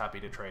Orange is happy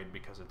to trade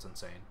because it's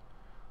insane.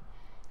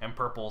 And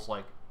Purple's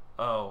like,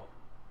 oh,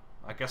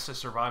 I guess I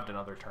survived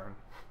another turn.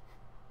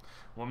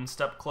 1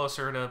 step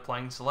closer to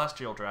playing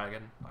Celestial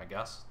Dragon, I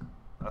guess.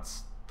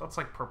 That's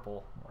like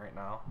Purple right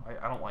now.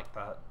 I don't like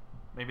that.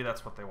 Maybe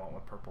that's what they want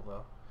with Purple,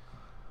 though.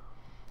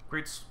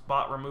 Great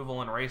spot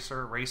removal in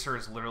Racer. Racer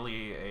is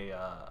literally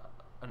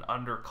an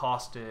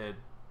undercosted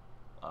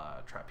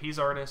trapeze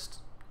artist.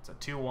 It's a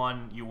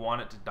 2/1. You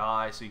want it to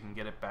die so you can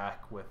get it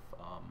back with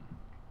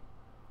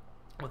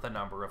a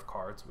number of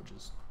cards, which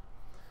is...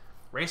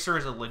 Racer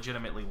is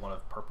legitimately one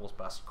of Purple's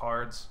best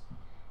cards.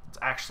 It's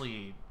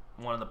actually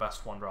one of the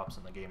best 1-drops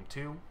in the game,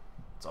 too.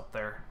 It's up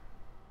there.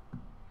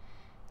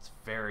 It's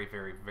very,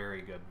 very,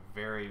 very good.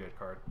 Very good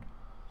card.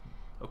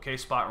 Okay,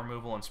 spot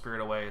removal and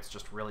Spirit Away. It's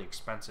just really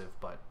expensive,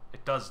 but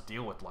it does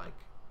deal with,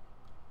 like,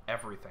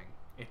 everything.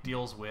 It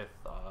deals with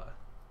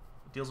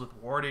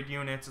warded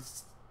units.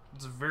 It's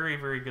very,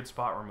 very good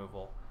spot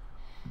removal,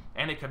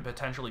 and it can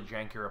potentially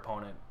jank your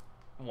opponent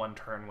 1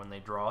 turn when they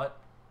draw it.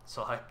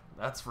 So like,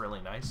 that's really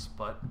nice,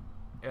 but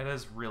it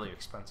is really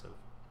expensive.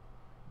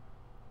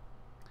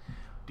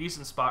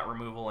 Decent spot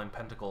removal in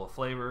Pentacle of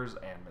Flavors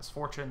and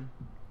Misfortune.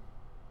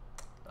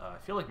 I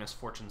feel like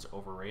Misfortune's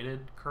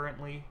overrated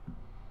currently,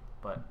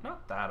 but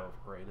not that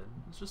overrated.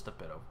 It's just a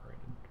bit overrated.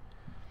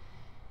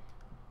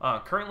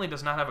 Currently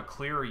does not have a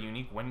clear or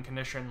unique win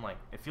condition. Like,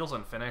 it feels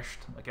unfinished.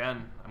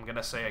 Again, I'm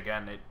gonna say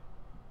again, it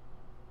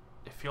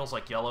feels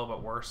like yellow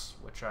but worse,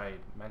 which I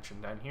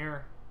mentioned down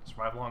here.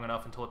 Survive long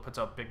enough until it puts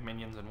out big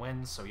minions and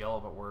wins, so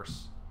yellow but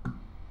worse.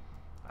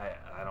 I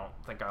don't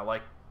think I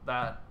like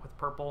that with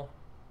purple.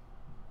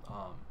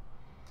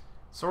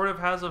 Sort of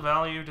has a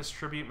value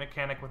distribute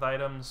mechanic with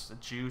items, a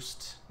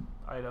juiced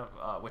item,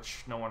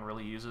 which no one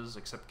really uses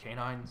except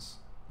canines.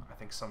 I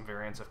think some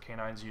variants of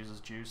canines uses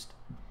juiced.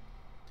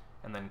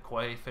 And then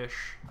koi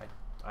fish,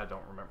 I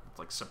don't remember. It's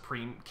like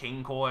Supreme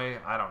King Koi.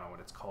 I don't know what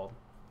it's called.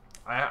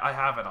 I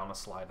have it on a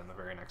slide in the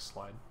very next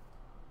slide.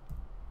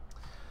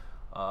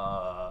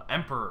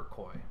 Emperor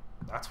Koi.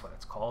 That's what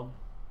it's called.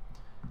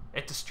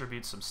 It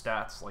distributes some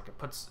stats. Like, it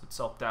puts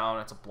itself down.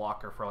 It's a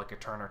blocker for like a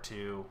turn or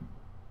two.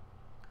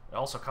 It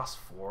also costs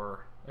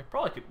 4. It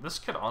probably could, this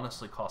could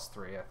honestly cost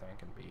 3, I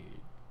think, and be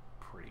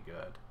pretty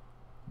good.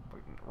 But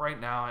right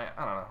now, I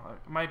don't know.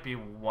 It might be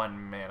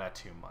 1 mana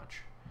too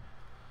much.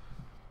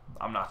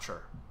 I'm not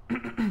sure.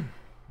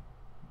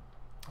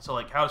 So,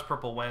 like, how does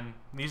purple win?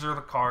 These are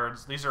the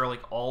cards. These are,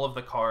 like, all of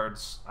the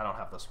cards. I don't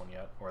have this one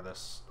yet, or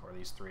this, or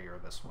these 3, or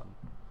this one.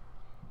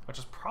 Which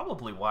is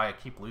probably why I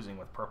keep losing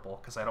with purple,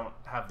 because I don't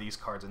have these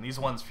cards. And these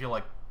ones feel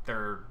like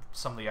they're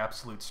some of the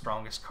absolute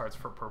strongest cards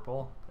for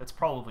purple. It's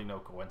probably no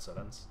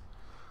coincidence.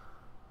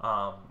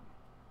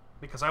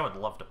 Because I would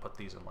love to put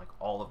these in, like,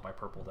 all of my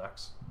purple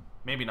decks.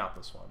 Maybe not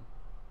this one.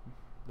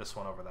 This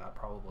one over that,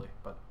 probably.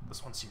 But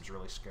this one seems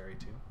really scary,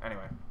 too.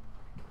 Anyway.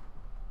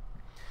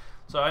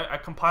 So I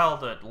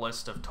compiled a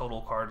list of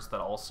total cards that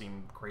all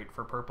seem great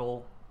for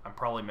purple. I'm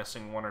probably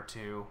missing 1 or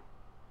 2.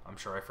 I'm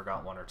sure I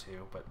forgot 1 or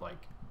 2, but,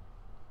 like,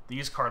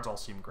 these cards all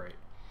seem great.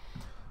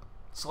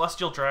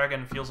 Celestial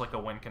Dragon feels like a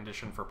win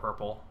condition for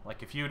purple.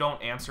 Like, if you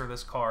don't answer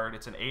this card,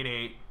 it's an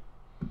 8/8.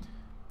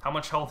 How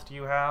much health do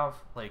you have?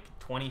 Like,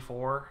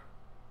 24?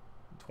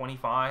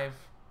 25?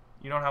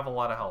 You don't have a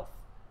lot of health.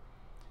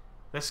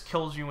 This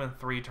kills you in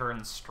 3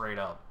 turns straight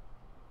up.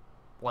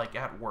 Like,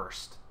 at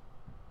worst.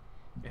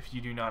 If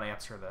you do not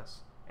answer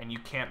this. And you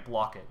can't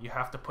block it. You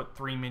have to put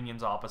 3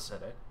 minions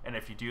opposite it. And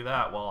if you do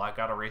that, well, I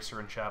got Eraser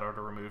and Shadow to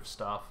remove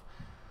stuff.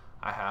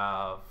 I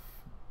have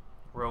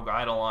Rogue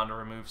Eidolon to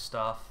remove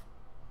stuff.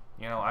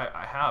 You know,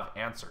 I have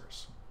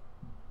answers.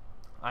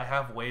 I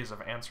have ways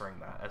of answering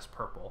that as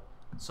purple.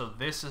 So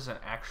this is an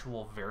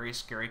actual very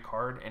scary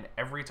card, and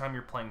every time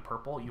you're playing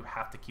purple, you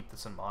have to keep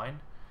this in mind.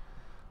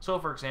 So,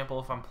 for example,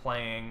 if I'm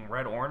playing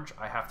red-orange,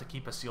 I have to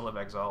keep a Seal of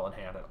Exile in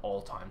hand at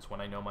all times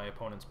when I know my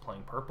opponent's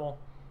playing purple,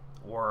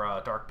 or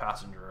a Dark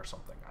Passenger or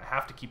something. I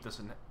have to keep this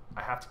in.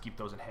 I have to keep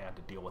those in hand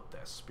to deal with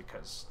this,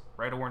 because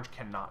red-orange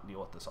cannot deal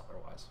with this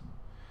otherwise.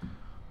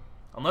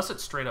 Unless it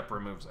straight up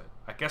removes it.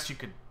 I guess you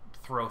could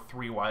throw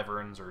 3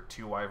 Wyverns or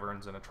 2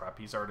 Wyverns and a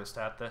Trapeze Artist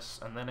at this,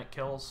 and then it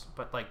kills.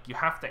 But, like, you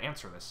have to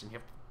answer this, and you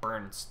have to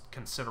burn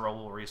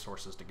considerable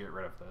resources to get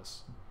rid of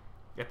this.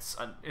 It's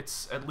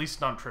at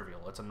least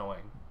non-trivial. It's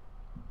annoying.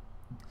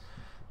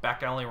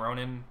 Back Alley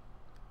Ronin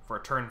for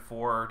a turn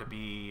 4 to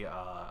be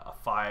a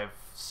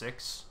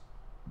 5/6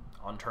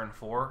 on turn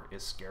 4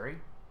 is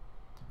scary.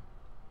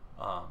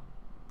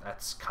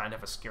 That's kind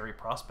of a scary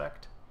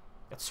prospect.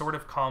 It sort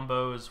of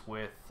combos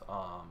with,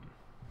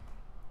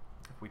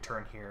 if we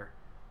turn here,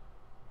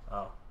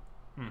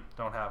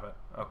 don't have it,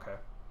 okay.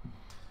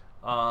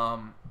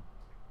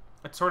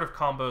 It sort of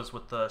combos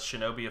with the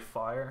Shinobi of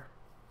Fire.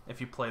 If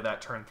you play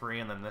that turn 3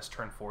 and then this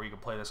turn 4, you can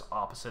play this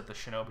opposite the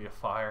Shinobi of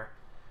Fire,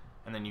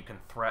 and then you can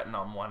threaten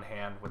on one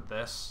hand with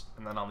this,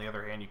 and then on the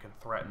other hand you can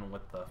threaten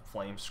with the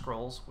Flame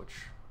Scrolls,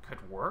 which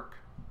could work.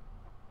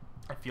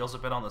 It feels a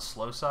bit on the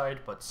slow side,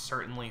 but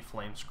certainly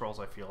Flame Scrolls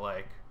I feel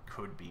like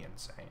could be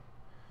insane.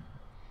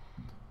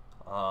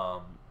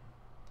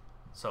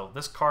 So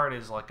this card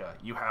is like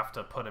you have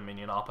to put a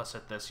minion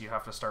opposite this, you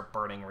have to start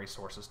burning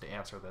resources to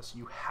answer this.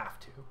 You have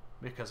to,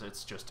 because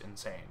it's just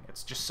insane.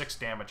 It's just 6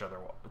 damage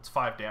otherwise. It's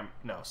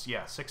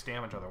 6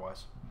 damage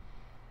otherwise.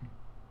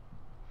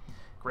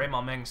 Gray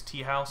Malmeng's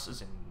Tea House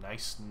is a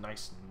nice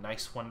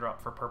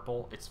 1-drop for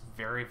purple. It's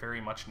very,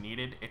 very much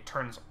needed. It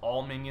turns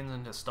all minions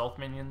into stealth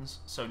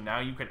minions, so now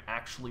you can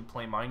actually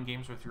play mind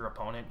games with your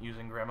opponent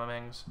using Gray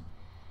Malmeng's.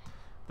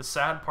 The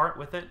sad part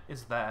with it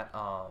is that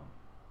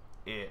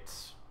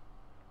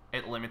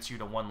it limits you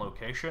to 1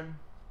 location.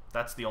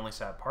 That's the only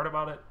sad part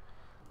about it.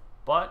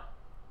 But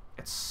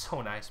it's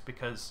so nice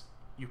because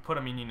you put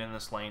a minion in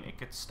this lane, it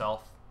gets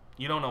stealth.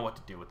 You don't know what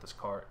to do with this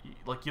card.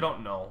 Like, you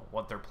don't know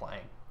what they're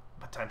playing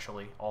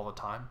potentially all the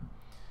time.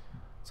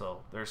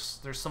 So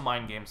there's some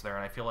mind games there,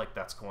 and I feel like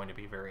that's going to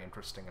be very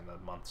interesting in the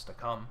months to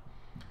come.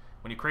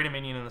 When you create a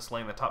minion in this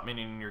lane, the top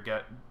minion in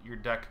your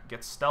deck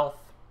gets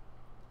stealth.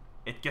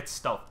 It gets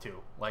stealth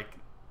too. Like,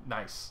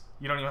 nice.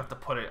 You don't even have to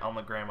put it on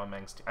the Grandma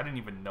Meng's. I didn't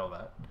even know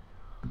that.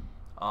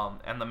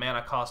 And the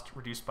mana cost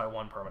reduced by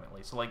 1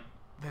 permanently. So, like,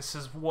 this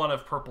is one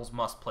of purple's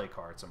must-play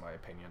cards, in my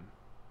opinion.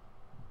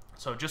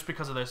 So just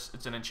because of this,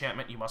 it's an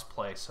enchantment you must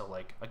play. So,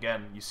 like,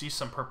 again, you see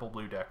some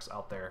purple-blue decks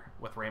out there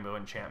with Rainbow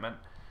Enchantment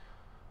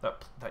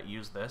that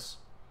use this.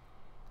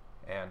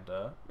 And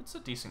it's a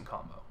decent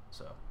combo.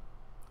 So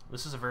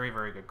this is a very,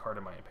 very good card,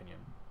 in my opinion.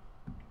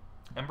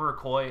 Emperor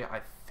Koi,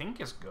 I think,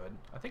 is good.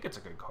 I think it's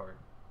a good card.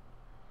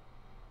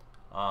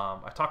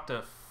 I talked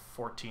to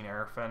 14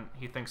 Aerofant.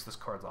 He thinks this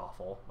card's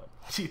awful, but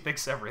he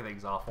thinks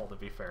everything's awful, to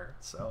be fair.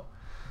 So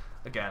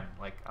again,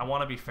 like, I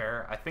want to be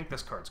fair. I think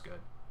this card's good.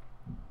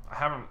 I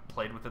haven't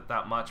played with it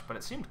that much, but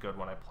it seemed good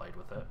when I played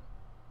with it.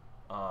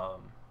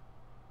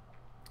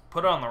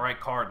 Put it on the right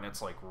card and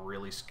it's like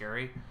really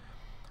scary.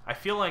 I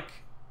feel like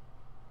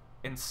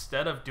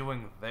instead of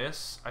doing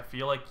this, I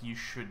feel like you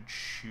should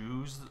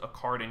choose a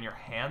card in your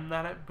hand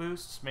that it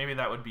boosts. Maybe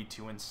that would be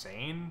too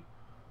insane,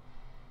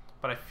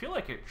 but I feel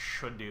like it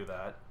should do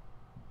that.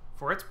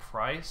 For its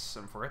price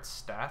and for its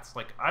stats,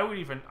 like I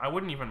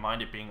wouldn't even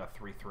mind it being a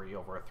 3/3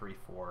 over a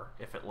 3/4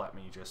 if it let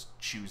me just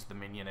choose the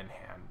minion in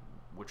hand,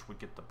 which would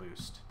get the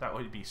boost. That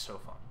would be so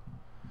fun.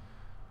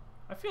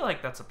 I feel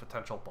like that's a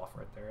potential buff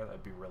right there.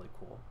 That'd be really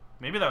cool.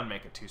 Maybe that would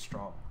make it too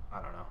strong.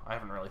 I don't know. I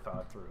haven't really thought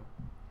it through.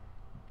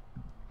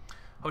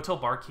 Hotel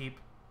Barkeep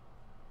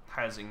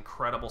has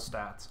incredible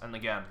stats, and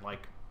again,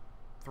 like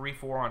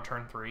 3/4 on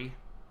turn 3.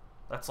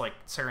 That's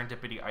like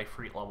Serendipity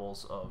Ifrit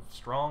levels of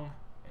strong.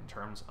 In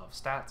terms of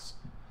stats,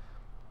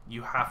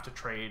 you have to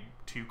trade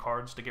 2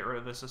 cards to get rid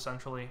of this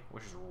essentially,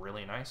 which is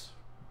really nice.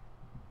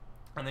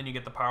 And then you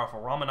get the powerful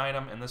ramen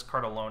item, and this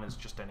card alone is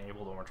just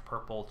enabled orange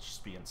purple. It's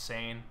just be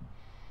insane.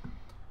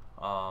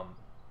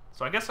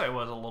 So I guess I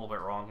was a little bit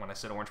wrong when I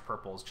said orange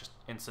purple is just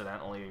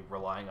incidentally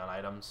relying on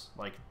items.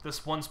 Like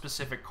this one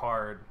specific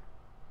card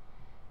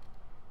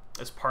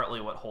is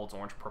partly what holds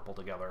orange purple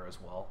together as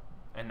well,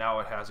 and now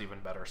it has even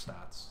better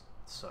stats.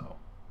 So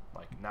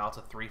like now it's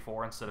a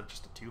 3/4 instead of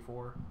just a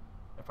 2/4,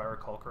 if I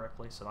recall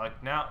correctly. So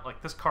like now,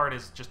 like this card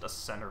is just a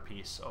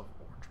centerpiece of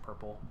orange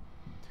purple.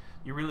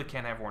 You really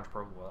can't have orange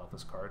purple without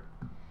this card,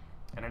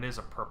 and it is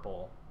a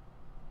purple.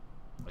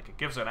 Like it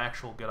gives an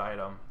actual good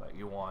item that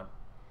you want,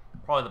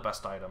 probably the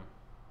best item,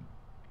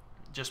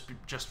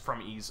 just from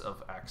ease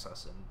of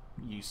access and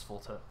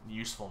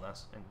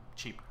usefulness and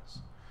cheapness.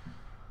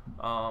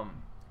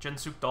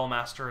 Jinsuk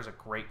Dullmaster is a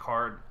great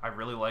card. I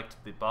really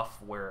liked the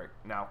buff where it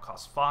now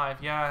costs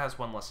 5. Yeah, it has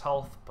 1 less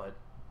health, but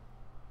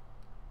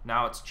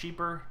now it's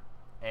cheaper,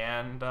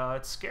 and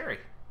it's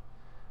scary.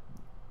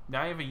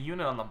 Now you have a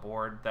unit on the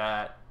board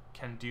that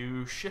can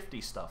do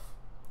shifty stuff,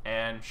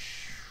 and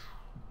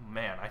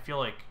man, I feel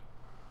like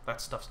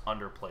that stuff's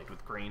underplayed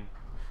with green.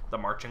 The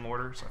marching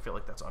orders, I feel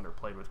like that's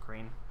underplayed with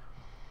green.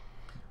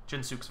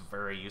 Jinsuk's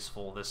very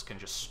useful. This can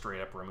just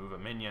straight up remove a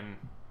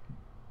minion.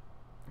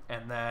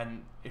 And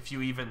then if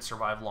you even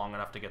survive long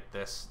enough to get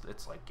this,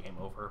 it's like game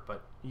over,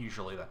 but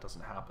usually that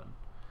doesn't happen.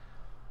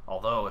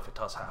 Although if it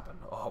does happen,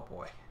 oh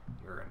boy,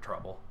 you're in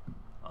trouble.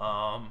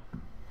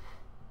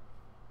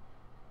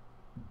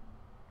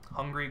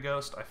 Hungry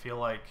Ghost, I feel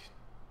like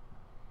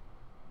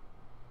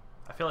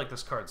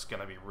this card's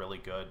gonna be really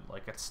good.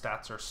 Like its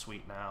stats are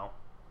sweet now.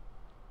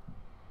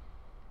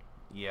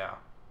 Yeah.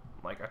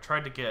 Like I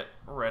tried to get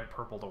red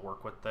purple to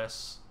work with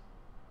this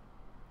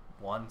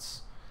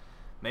once.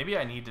 Maybe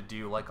I need to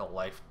do like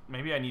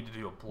maybe I need to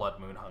do a Blood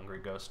Moon Hungry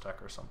Ghost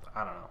deck or something.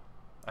 I don't know.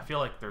 I feel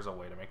like there's a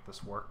way to make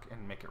this work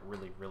and make it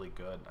really, really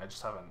good. I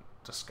just haven't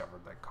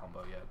discovered that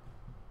combo yet.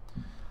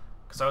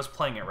 Because I was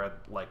playing it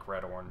like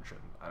red orange,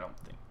 and I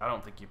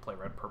don't think you play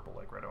red purple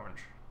like red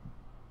orange.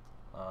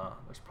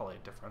 There's probably a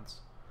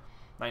difference.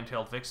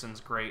 Nine-Tailed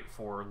Vixen's great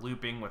for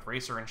looping with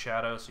Racer and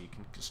Shadow, so you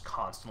can just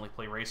constantly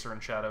play Racer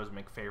and Shadows,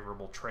 make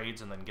favorable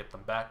trades, and then get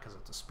them back because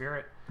it's a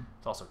spirit.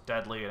 It's also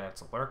deadly and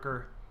it's a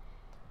lurker.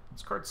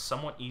 This card's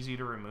somewhat easy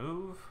to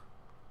remove,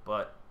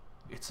 but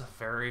it's a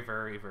very,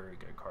 very, very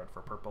good card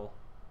for purple.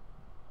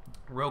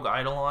 Rogue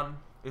Eidolon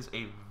is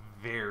a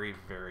very,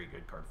 very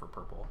good card for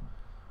purple.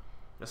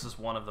 This is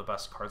one of the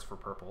best cards for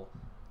purple.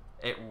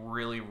 It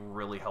really,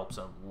 really helps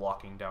in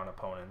locking down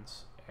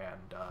opponents.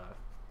 And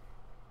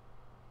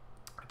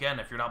again,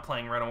 if you're not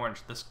playing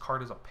red-orange, this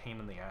card is a pain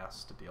in the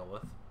ass to deal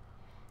with.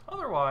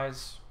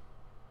 Otherwise,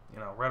 you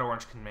know,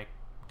 red-orange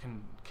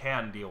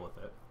can deal with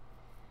it.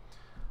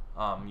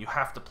 You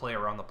have to play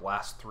around the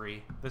Blast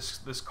 3.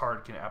 This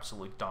card can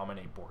absolutely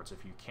dominate boards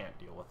if you can't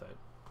deal with it.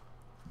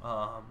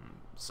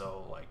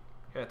 So, like,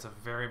 yeah, it's a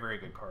very, very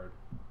good card.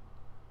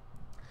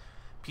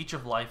 Peach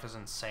of Life is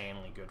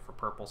insanely good for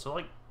purple. So,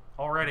 like,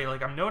 already,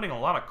 like, I'm noting a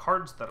lot of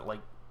cards that,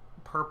 like,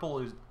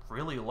 purple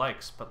really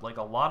likes, but, like,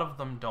 a lot of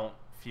them don't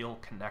feel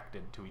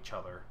connected to each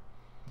other.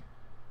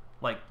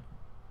 Like,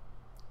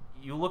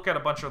 you look at a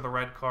bunch of the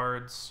red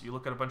cards, you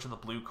look at a bunch of the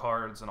blue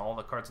cards and all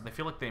the cards, and they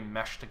feel like they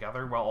mesh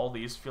together, while all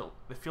these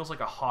it feels like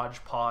a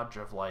hodgepodge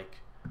of, like,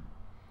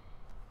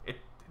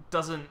 it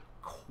doesn't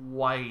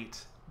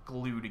quite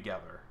glue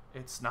together.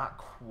 It's not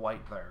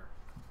quite there.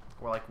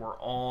 We're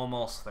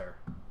almost there.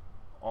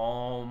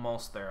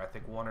 Almost there. I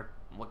think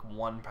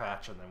one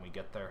patch and then we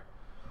get there.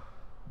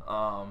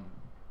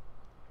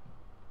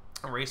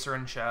 Racer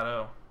and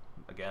Shadow,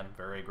 again,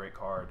 very great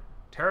card.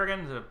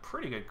 Terragon is a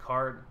pretty good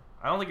card.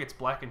 I don't think it's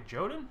Black and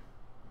Jodin,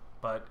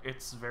 but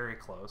it's very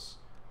close.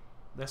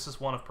 This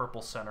is one of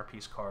purple's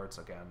centerpiece cards.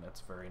 Again,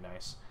 it's very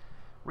nice.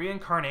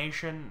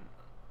 Reincarnation,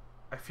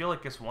 I feel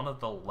like it's one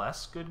of the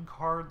less good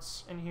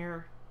cards in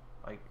here.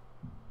 Like,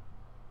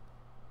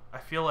 I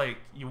feel like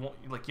you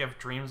have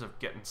dreams of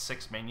getting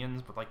 6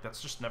 minions, but like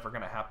that's just never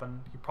gonna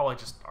happen. You probably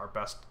just are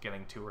best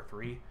getting 2 or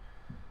 3.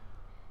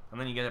 and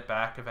then you get it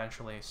back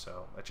eventually,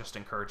 so it just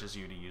encourages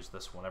you to use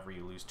this whenever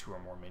you lose 2 or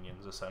more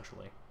minions,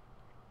 essentially.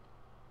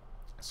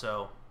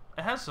 So,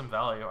 it has some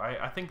value.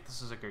 I think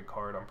this is a good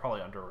card. I'm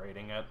probably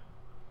underrating it.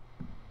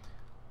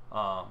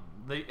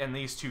 And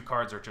these 2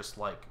 cards are just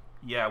like,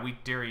 yeah, we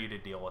dare you to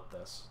deal with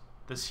this.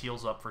 This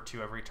heals up for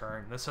 2 every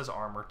turn. This has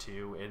armor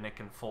 2, and it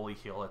can fully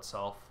heal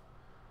itself.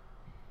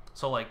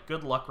 So, like,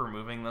 good luck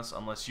removing this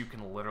unless you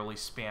can literally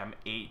spam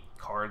 8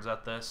 cards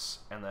at this,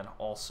 and then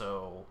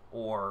also,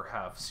 or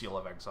have Seal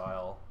of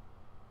Exile.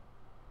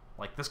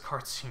 Like, this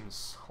card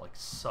seems like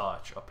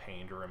such a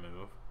pain to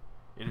remove.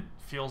 It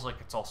feels like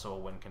it's also a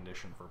win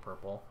condition for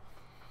purple.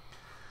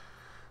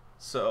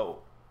 So,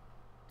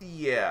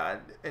 yeah,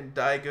 and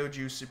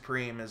Daigoju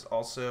Supreme is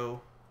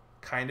also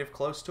kind of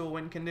close to a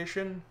win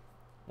condition.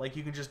 Like,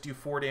 you can just do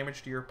 4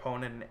 damage to your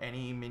opponent and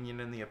any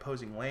minion in the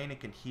opposing lane. It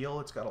can heal,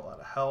 it's got a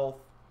lot of health.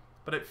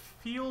 But it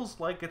feels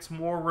like it's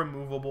more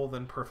removable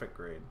than Perfect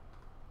Grade.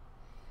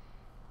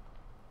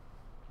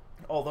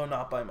 Although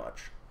not by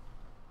much.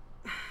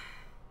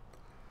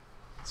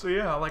 So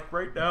yeah, like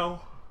right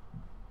now,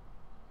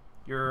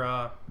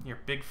 your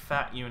big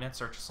fat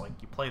units are just like,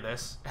 you play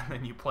this, and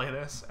then you play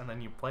this, and then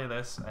you play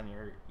this, and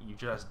you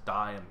just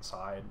die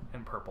inside,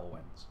 and purple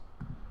wins.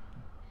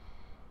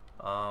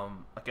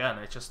 Again,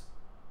 it just,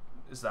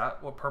 is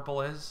that what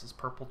purple is? Is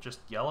purple just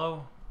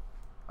yellow?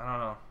 I don't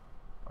know.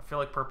 I feel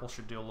like purple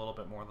should do a little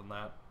bit more than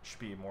that. It should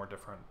be more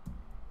different.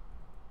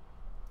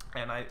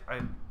 And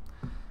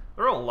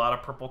there are a lot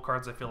of purple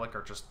cards I feel like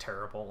are just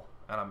terrible,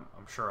 and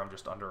I'm sure I'm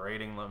just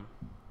underrating them.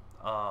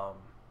 But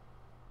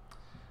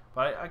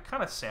I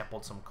kind of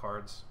sampled some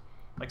cards.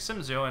 Like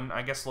Simzuin,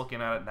 I guess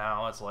looking at it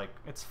now, it's like,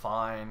 it's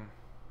fine.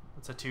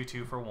 It's a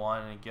 2/2 for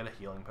 1, and you get a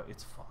healing, but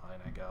it's fine,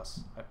 I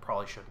guess. I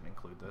probably shouldn't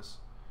include this.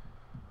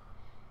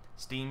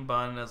 Steam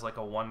Bun is like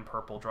a 1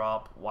 purple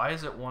drop. Why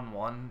is it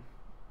 1/1?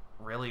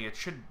 Really,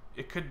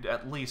 it could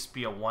at least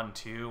be a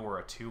 1/2 or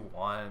a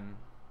 2/1.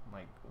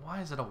 Like, why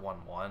is it a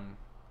 1/1?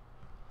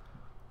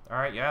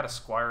 Alright, you had a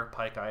Squire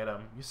Pike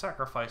item. You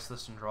sacrifice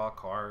this and draw a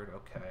card.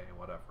 Okay,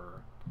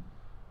 whatever.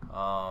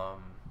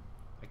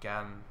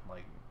 Again,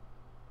 like,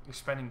 you're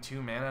spending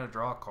 2 mana to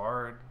draw a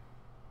card.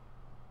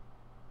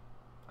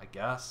 I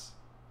guess.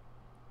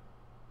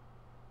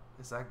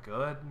 Is that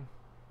good?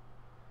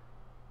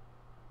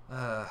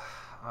 I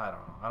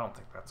don't know. I don't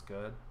think that's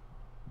good.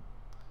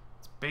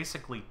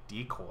 Basically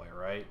decoy,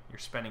 right? You're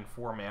spending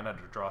 4 mana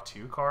to draw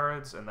 2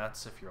 cards, and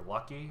that's if you're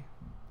lucky.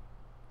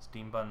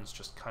 Steam Bun's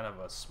just kind of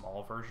a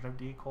small version of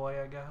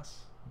decoy, I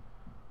guess.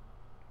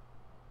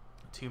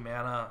 2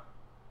 mana,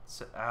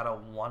 add a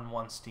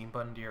 1/1 Steam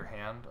Bun to your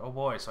hand. Oh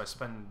boy, so I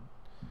spend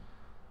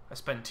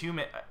 2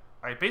 mana.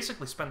 I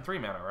basically spend 3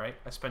 mana, right?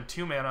 I spend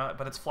 2 mana,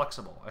 but it's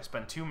flexible. I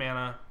spend 2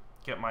 mana,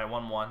 get my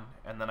 1/1,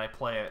 and then I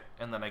play it,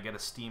 and then I get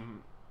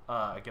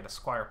I get a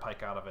Squire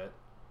Pike out of it.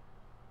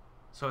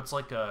 So it's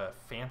like a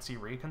fancy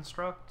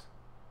reconstruct.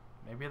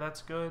 Maybe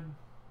that's good.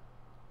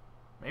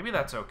 Maybe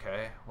that's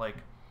okay. Like,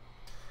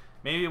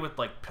 maybe with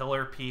like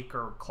Pillar Peak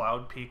or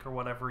Cloud Peak or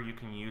whatever, you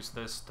can use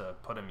this to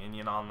put a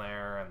minion on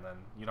there, and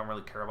then you don't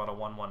really care about a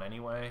 1/1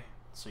 anyway,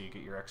 so you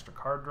get your extra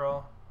card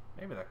draw.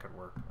 Maybe that could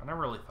work. I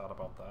never really thought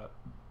about that.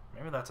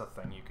 Maybe that's a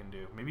thing you can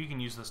do. Maybe you can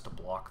use this to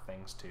block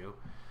things too.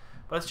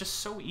 But it's just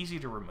so easy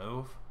to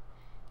remove.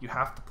 You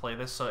have to play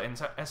this. So in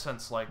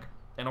essence, like,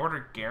 in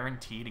order to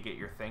guarantee to get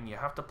your thing, you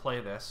have to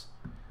play this,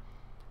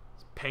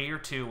 pay your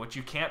 2, which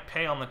you can't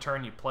pay on the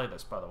turn you play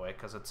this, by the way,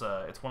 because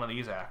it's one of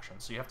these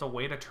actions. So you have to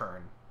wait a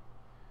turn.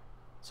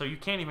 So you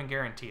can't even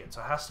guarantee it.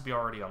 So it has to be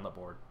already on the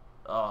board.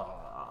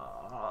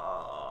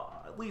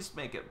 At least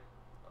make it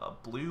a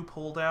blue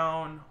pull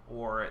down,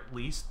 or at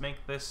least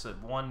make this a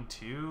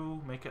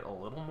 1/2, make it a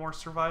little more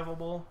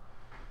survivable.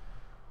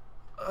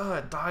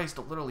 It dies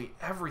to literally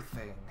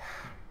everything.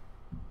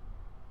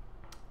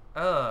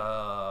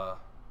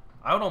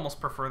 I would almost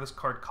prefer this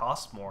card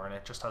costs more and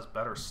it just has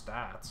better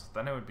stats.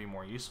 Then it would be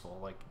more useful.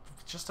 Like,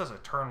 just as a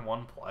turn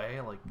 1 play,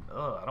 like,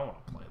 I don't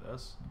want to play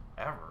this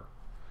ever.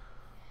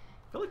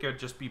 I feel like it would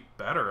just be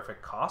better if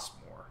it cost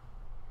more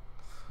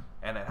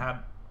and it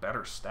had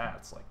better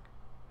stats. Like,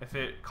 if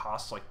it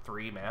costs like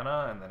 3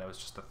 mana and then it was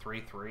just a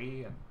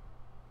 3/3, and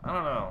I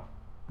don't know.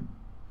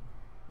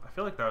 I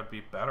feel like that would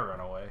be better in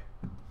a way.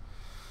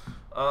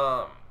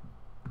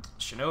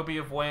 Shinobi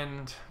of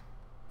Wind.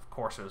 Of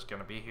course it was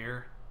going to be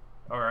here.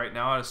 Alright,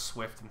 now it has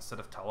Swift instead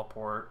of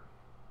Teleport.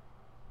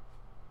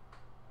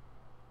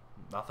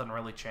 Nothing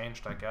really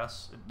changed, I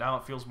guess. Now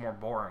it feels more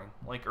boring.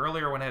 Like,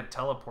 earlier when it had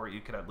Teleport,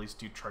 you could at least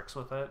do tricks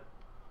with it.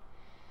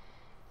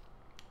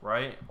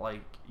 Right?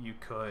 Like, you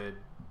could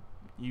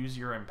use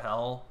your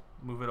Impel,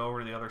 move it over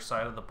to the other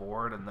side of the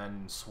board, and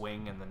then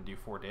swing and then do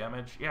 4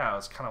 damage. Yeah, it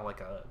was kind of like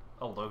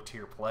a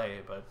low-tier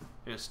play, but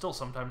it was still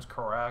sometimes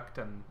correct,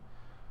 and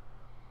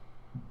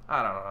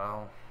I don't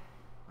know.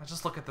 I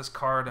just look at this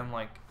card and,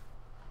 like,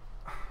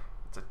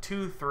 it's a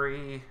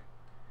 2/3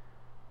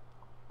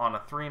 on a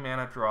 3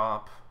 mana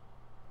drop,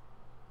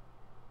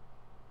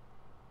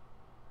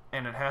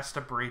 and it has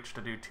to breach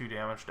to do 2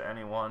 damage to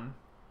anyone.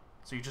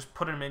 So you just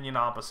put a minion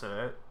opposite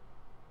it,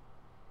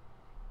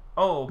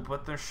 oh,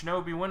 but they're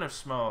Shinobi Wind of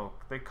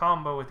Smoke. They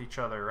combo with each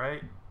other,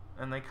 right?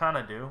 And they kind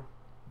of do.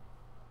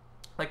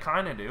 They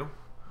kind of do.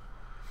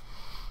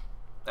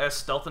 As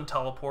Stealth and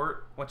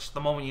Teleport, which the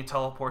moment you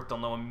teleport, they'll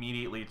know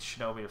immediately it's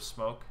Shinobi of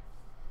Smoke.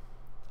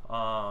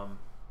 I'm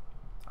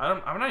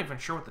not even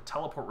sure what the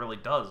teleport really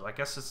does. I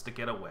guess it's to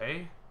get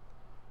away.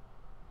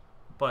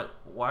 But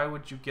why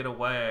would you get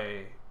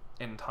away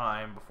in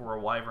time before a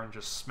Wyvern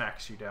just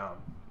smacks you down?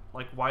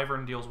 Like,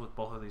 Wyvern deals with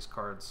both of these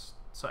cards.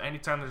 So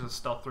anytime there's a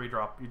Stealth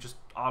 3-drop, you just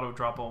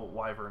auto-drop a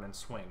Wyvern and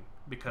swing.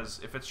 Because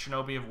if it's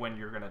Shinobi of Wind,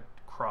 you're going to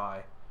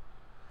cry.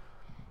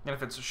 And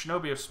if it's a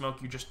Shinobi of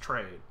Smoke, you just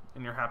trade.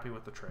 And you're happy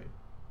with the trade.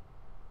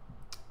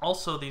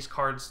 Also, these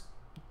cards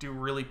do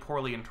really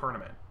poorly in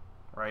tournament,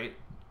 right?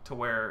 To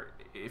where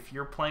if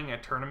you're playing a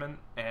tournament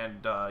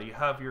and you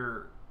have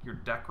your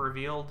deck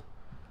revealed,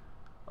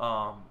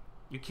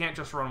 you can't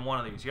just run one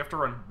of these. You have to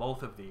run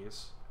both of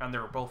these, and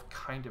they're both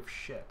kind of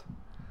shit.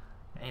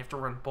 And you have to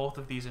run both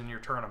of these in your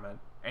tournament,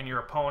 and your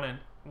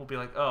opponent will be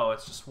like, oh,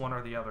 it's just one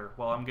or the other.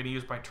 Well, I'm going to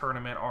use my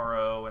tournament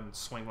RO and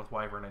swing with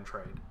Wyvern and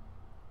trade.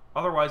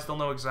 Otherwise, they'll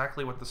know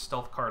exactly what the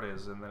stealth card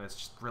is, and then it's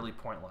just really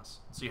pointless.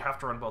 So you have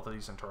to run both of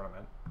these in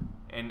tournament.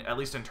 And at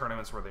least in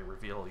tournaments where they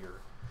reveal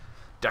your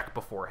deck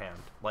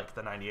beforehand, like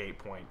the 98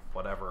 point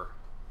whatever,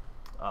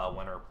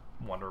 Wonder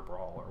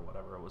Brawl or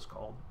whatever it was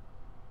called.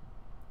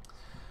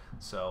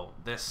 So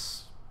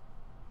this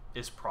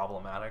is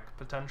problematic,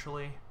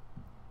 potentially,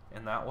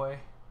 in that way.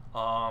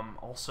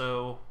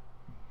 Also,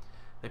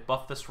 they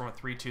buffed this from a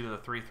 3-2 to a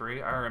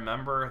 3-3. I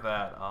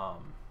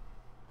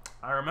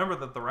remember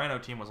that the Rhino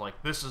team was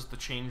like, this is the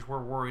change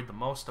we're worried the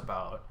most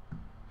about.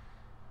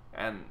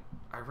 And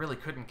I really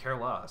couldn't care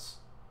less.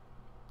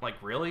 Like,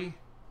 really?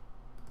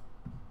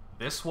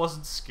 This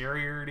wasn't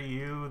scarier to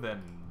you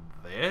than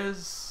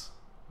this?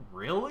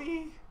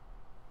 Really?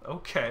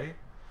 Okay.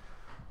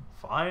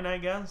 Fine, I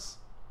guess.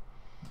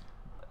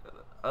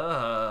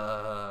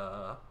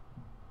 Like,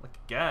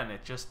 again,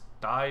 it just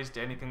dies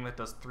to anything that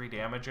does 3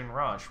 damage in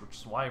Rush, which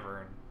is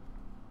Wyvern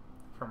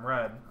from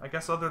red. I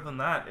guess other than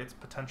that, it's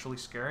potentially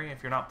scary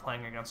if you're not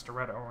playing against a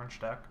red-orange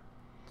deck.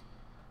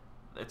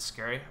 It's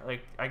scary.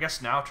 Like, I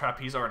guess now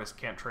Trapeze Artist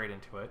can't trade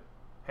into it.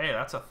 Hey,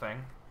 that's a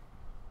thing.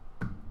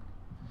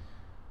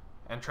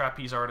 And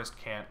Trapeze Artist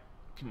can't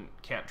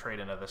trade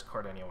into this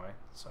card anyway,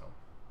 so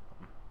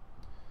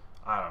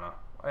I don't know.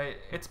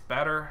 It's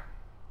better.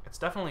 It's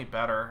definitely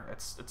better.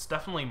 It's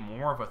definitely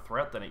more of a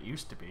threat than it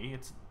used to be.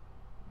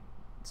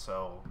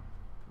 So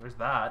there's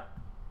that.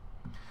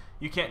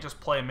 You can't just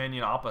play a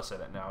minion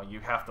opposite it now. You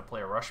have to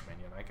play a rush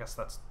minion. I guess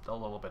that's a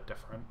little bit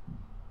different.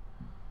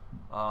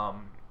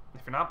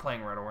 If you're not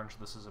playing red orange,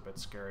 this is a bit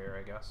scarier,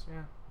 I guess.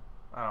 Yeah,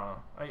 I don't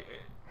know.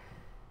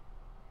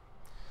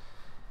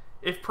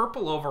 If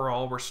purple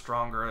overall were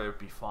stronger, it would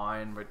be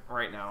fine, but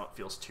right now it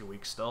feels too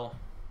weak still.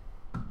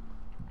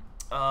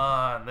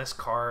 And this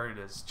card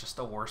is just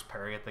a worse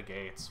parry at the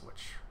gates,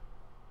 which...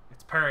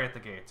 It's parry at the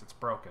gates. It's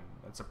broken.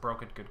 It's a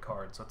broken good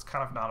card, so it's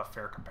kind of not a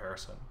fair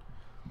comparison.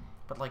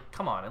 But, like,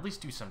 come on, at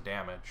least do some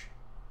damage.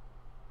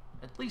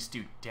 At least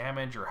do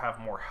damage or have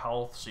more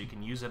health so you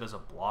can use it as a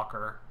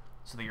blocker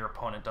so that your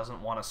opponent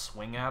doesn't want to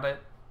swing at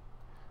it,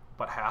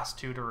 but has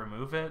to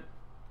remove it.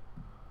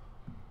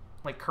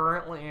 Like,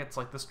 currently, it's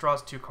like this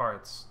draws 2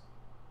 cards.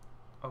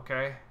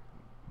 Okay?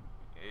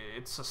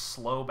 It's a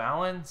slow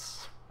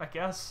balance, I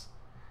guess.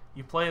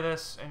 You play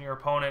this, and your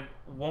opponent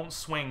won't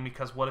swing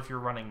because what if you're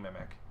running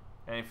Mimic?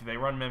 And if they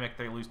run Mimic,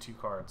 they lose 2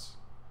 cards.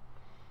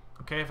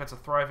 Okay, if it's a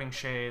Thriving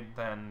Shade,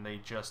 then they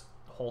just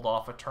hold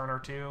off a turn or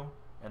 2,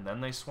 and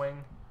then they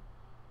swing.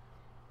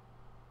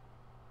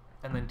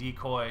 And then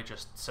Decoy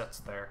just sits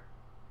there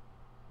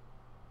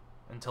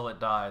until it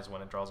dies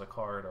when it draws a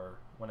card, or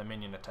when a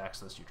minion attacks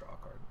this, you draw a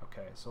card.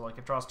 Okay, so like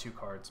it draws 2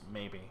 cards,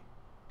 maybe.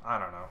 I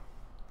don't know.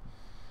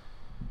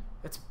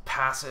 It's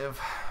passive.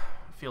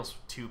 It feels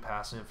too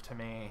passive to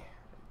me.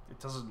 It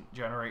doesn't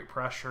generate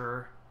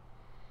pressure.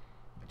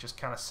 It just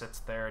kind of sits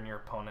there, and your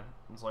opponent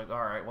is like,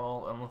 alright,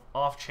 well, on the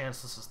off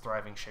chance this is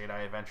Thriving Shade,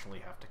 I eventually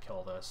have to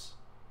kill this.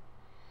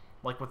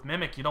 Like with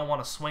Mimic, you don't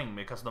want to swing,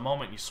 because the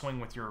moment you swing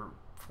with your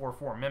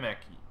 4/4 Mimic,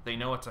 they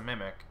know it's a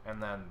Mimic,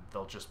 and then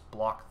they'll just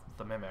block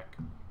the Mimic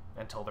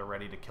until they're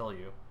ready to kill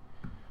you.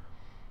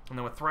 And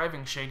then with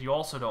Thriving Shade, you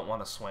also don't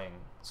want to swing.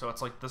 So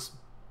it's like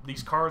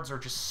these cards are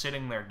just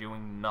sitting there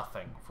doing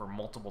nothing for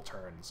multiple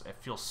turns. It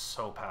feels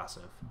so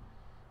passive.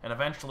 And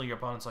eventually your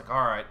opponent's like,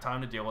 alright, time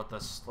to deal with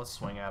this. Let's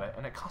swing at it.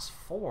 And it costs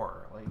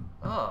 4. Like,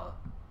 ugh.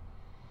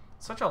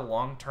 Such a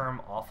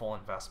long-term, awful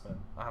investment.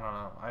 I don't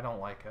know. I don't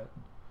like it.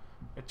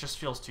 It just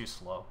feels too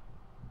slow.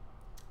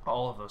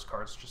 All of those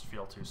cards just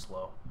feel too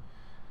slow.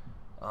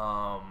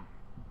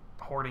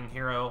 Hoarding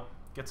Hero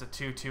gets a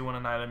 2/2 when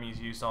an item is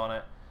used on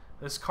it.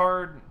 This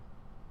card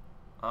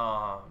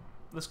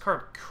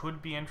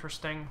could be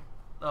interesting.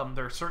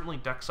 There are certainly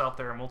decks out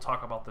there, and we'll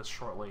talk about this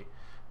shortly.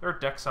 There are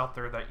decks out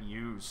there that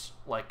use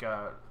like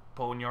a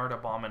Boneyard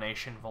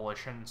Abomination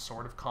Volition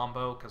sort of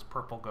combo, because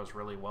purple goes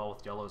really well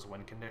with yellow's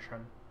win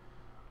condition.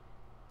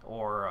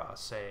 Or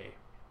say,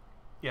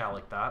 yeah,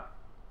 like that.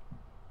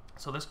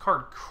 So this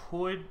card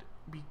could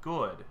be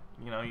good.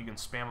 You know, you can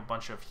spam a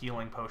bunch of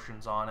healing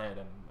potions on it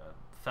and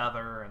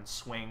feather and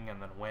swing and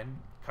then win.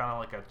 Kind of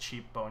like a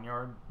cheap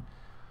Boneyard.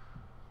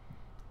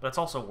 But it's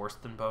also worse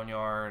than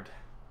Boneyard.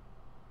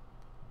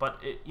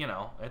 But, you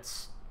know,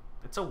 it's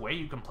a way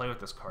you can play with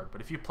this card.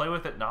 But if you play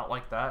with it not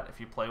like that, if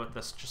you play with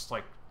this just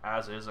like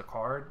as is a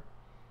card,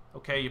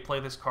 okay, you play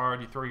this card,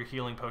 you throw your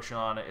healing potion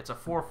on it, it's a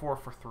 4/4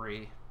 for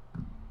 3.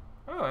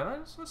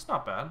 Oh, that's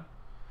not bad.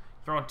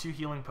 Throwing 2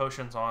 healing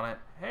potions on it,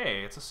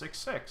 hey, it's a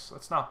 6/6.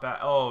 That's not bad.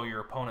 Oh, your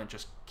opponent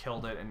just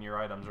killed it and your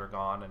items are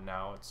gone and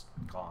now it's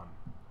gone.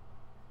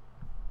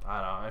 I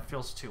don't know, it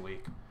feels too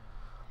weak.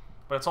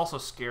 But it's also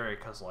scary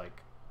because,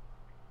 like,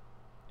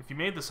 if you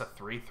made this a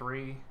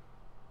 3/3,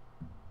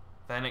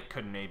 then it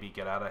could maybe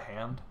get out of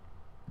hand.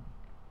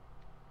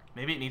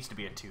 Maybe it needs to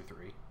be a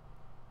 2/3.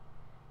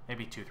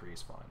 Maybe 2/3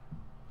 is fine.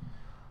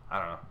 I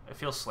don't know. It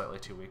feels slightly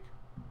too weak.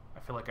 I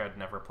feel like I'd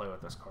never play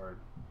with this card.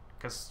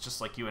 Because just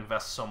like you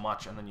invest so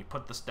much and then you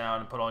put this down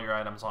and put all your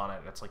items on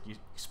it. It's like you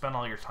spend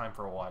all your time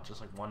for what?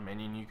 Just like one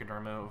minion you can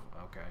remove?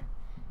 Okay.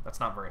 That's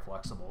not very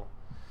flexible.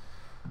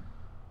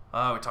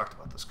 We talked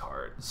about this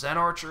card. Zen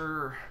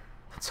Archer.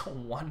 That's a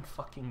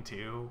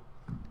 1-2.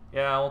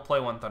 Yeah, we'll play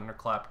 1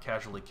 Thunderclap,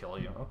 casually kill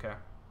you. Okay.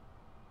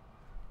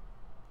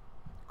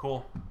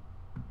 Cool.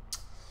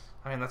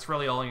 I mean, that's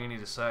really all you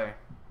need to say.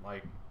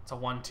 Like, it's a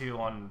 1/2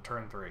 on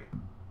turn 3.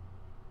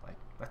 Like,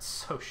 that's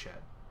so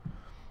shit.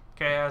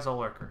 Okay, as a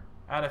lurker,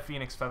 add a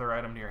Phoenix Feather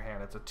item to your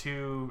hand. It's a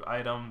 2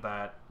 item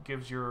that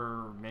gives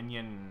your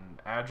minion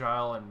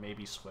agile and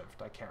maybe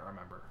swift. I can't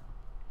remember.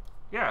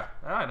 Yeah,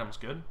 that item's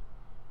good.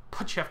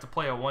 But you have to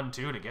play a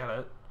 1/2 to get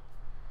it.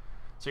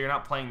 So you're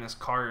not playing this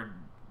card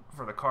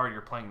for the card,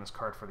 you're playing this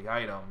card for the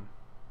item.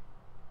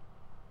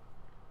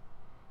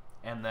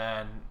 And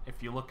then,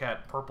 if you look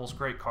at Purple's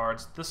great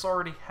cards, this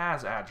already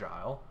has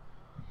Agile.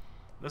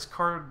 This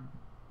card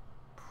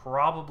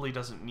probably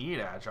doesn't need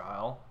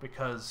Agile,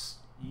 because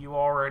you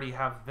already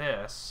have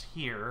this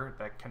here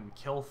that can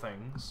kill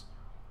things.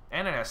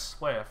 And it has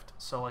Swift,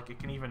 so like it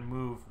can even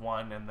move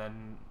 1 and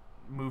then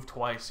move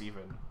twice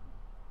even.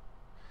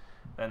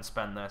 Then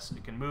spend this.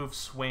 It can move,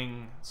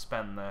 swing,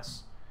 spend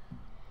this.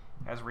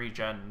 As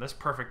regen. This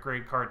perfect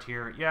grade card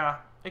here,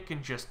 yeah, it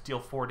can just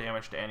deal 4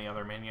 damage to any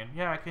other minion.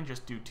 Yeah, it can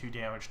just do 2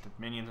 damage to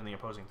minions in the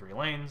opposing 3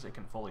 lanes. It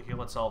can fully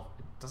heal itself.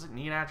 It doesn't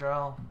need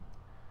Agile.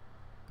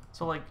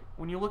 So, like,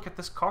 when you look at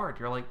this card,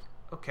 you're like,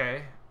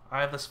 okay, I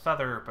have this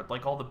feather, but,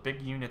 like, all the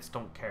big units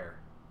don't care.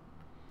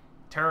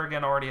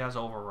 Terragon already has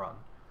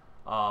Overrun.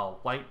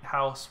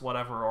 Lighthouse,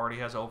 whatever, already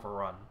has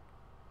Overrun.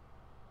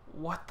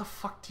 What the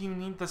fuck do you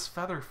need this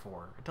feather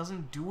for? It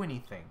doesn't do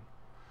anything.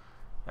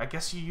 I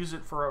guess you use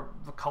it for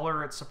the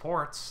color it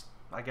supports,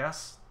 I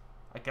guess.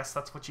 I guess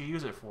that's what you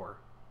use it for.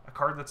 A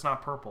card that's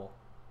not purple.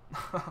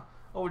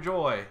 Oh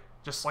joy.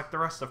 Just like the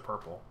rest of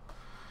purple.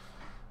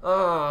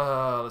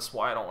 That's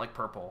why I don't like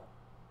purple.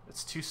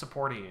 It's too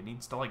supporty. It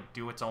needs to, like,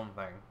 do its own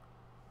thing.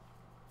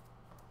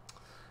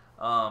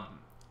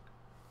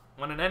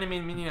 When an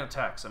enemy minion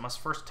attacks, it must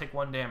first take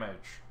 1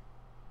 damage.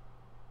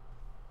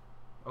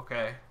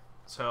 Okay.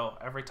 So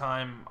every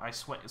time I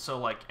swing, so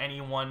like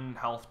any 1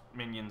 health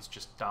minions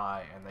just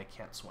die and they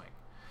can't swing.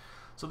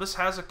 So this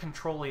has a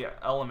control-y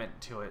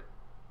element to it,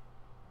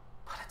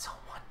 but it's a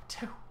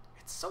 1/2.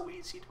 It's so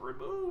easy to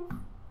remove.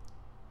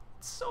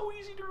 It's so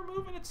easy to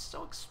remove and it's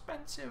so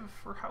expensive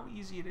for how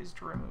easy it is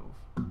to remove.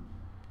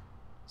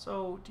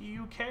 So do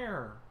you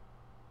care?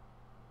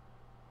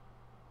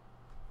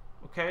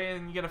 Okay,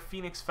 and you get a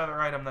Phoenix Feather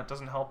item that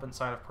doesn't help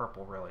inside of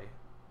purple, really.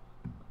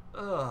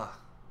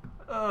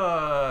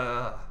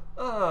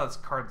 This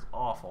card's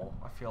awful.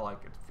 I feel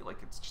like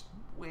it's just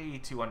way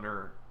too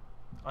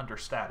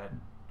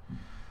understated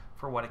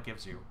for what it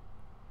gives you.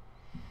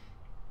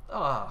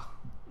 I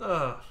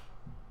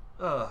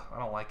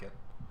don't like it.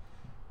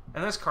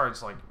 And this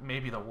card's like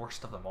maybe the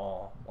worst of them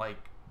all.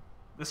 Like,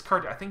 this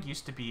card I think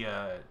used to be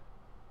a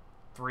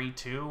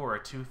 3/2 or a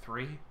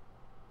 2/3.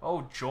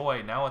 Oh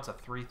joy, now it's a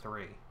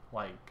 3/3.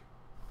 Like,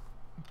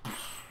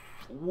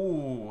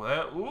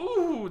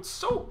 ooh, it's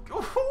so,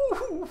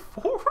 ooh,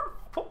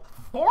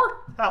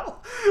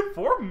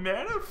 four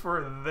mana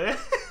for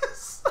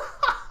this?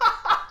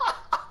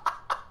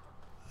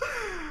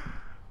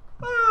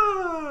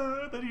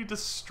 Then you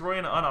destroy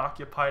an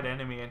unoccupied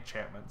enemy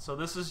enchantment. So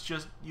this is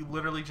just, you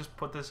literally just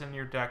put this in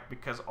your deck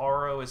because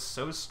Aro is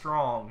so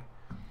strong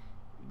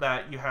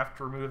that you have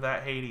to remove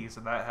that Hades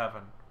and that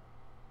Heaven.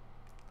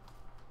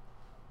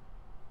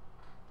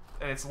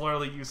 And it's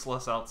literally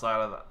useless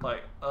outside of that.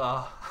 Like,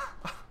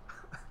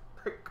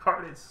 that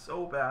card is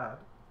so bad.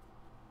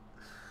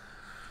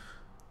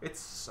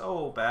 It's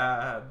so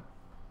bad.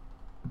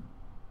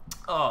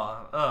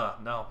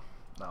 No.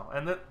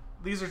 And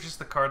these are just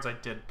the cards I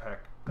did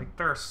pick. Like,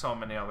 there are so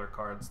many other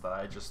cards that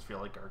I just feel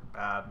like are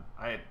bad.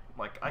 I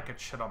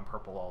could shit on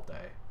purple all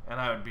day. And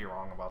I would be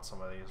wrong about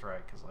some of these,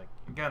 right? Because, like,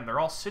 again,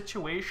 they're all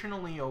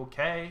situationally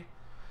okay.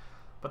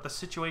 But the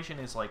situation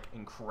is, like,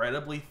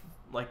 incredibly,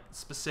 like,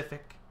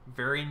 specific,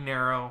 very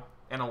narrow.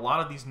 And a lot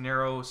of these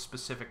narrow,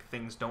 specific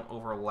things don't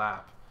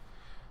overlap.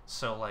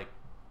 So, like,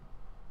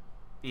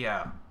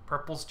 yeah,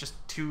 purple's just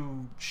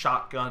too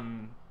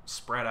shotgun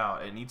spread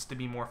out. It needs to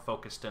be more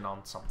focused in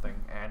on something,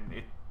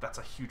 and that's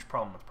a huge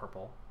problem with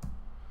purple.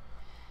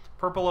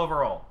 Purple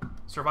overall.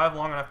 Survive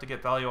long enough to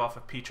get value off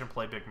of peach and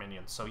play big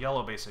minions. So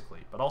yellow, basically.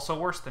 But also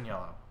worse than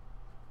yellow.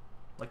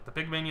 Like, the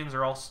big minions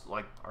are also,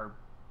 like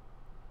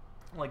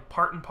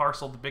part and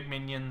parcel. The big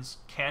minions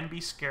can be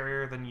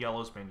scarier than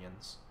yellow's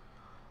minions.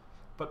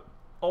 But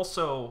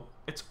also,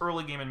 its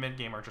early game and mid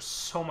game are just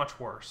so much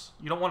worse.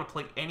 You don't want to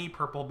play any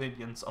purple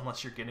minions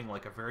unless you're getting,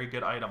 like, a very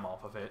good item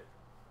off of it.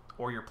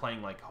 Or you're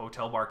playing, like,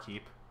 Hotel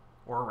Barkeep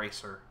or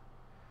Eraser.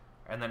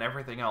 And then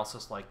everything else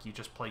is, like, you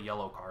just play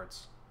yellow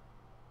cards.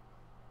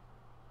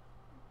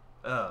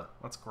 Ugh,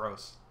 that's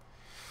gross.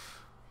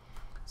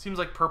 Seems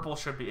like purple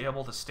should be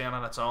able to stand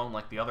on its own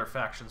like the other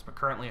factions, but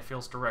currently it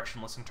feels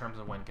directionless in terms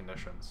of win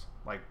conditions.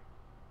 Like,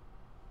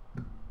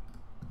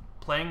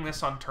 playing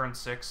this on turn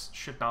 6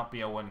 should not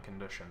be a win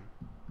condition.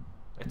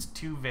 It's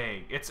too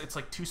vague. It's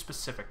like too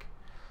specific.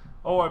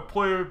 Oh, I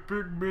play a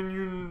big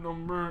minion.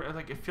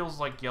 Like, it feels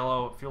like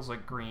yellow, it feels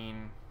like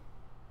green,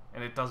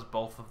 and it does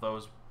both of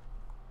those.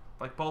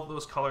 Like, both of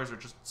those colors are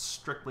just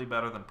strictly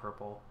better than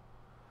purple.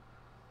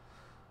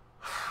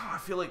 I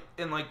feel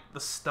like the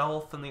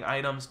stealth and the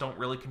items don't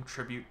really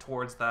contribute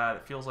towards that.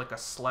 It feels like a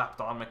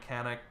slapped-on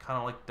mechanic, kind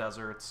of like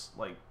deserts.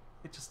 Like,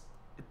 it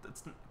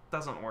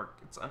doesn't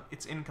work.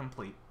 It's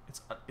incomplete.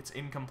 It's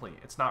incomplete.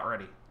 It's not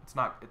ready. It's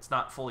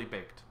not fully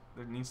baked.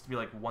 There needs to be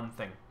like one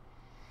thing.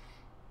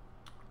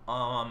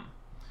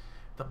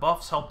 The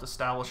buffs helped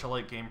establish a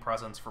late game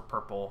presence for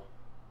purple,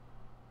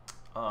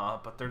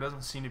 but there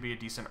doesn't seem to be a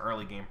decent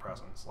early game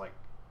presence. Like,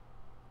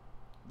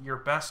 your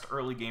best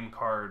early game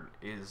card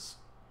is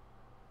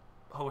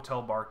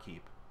Hotel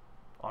Barkeep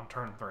on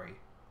turn 3.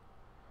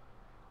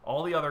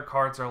 All the other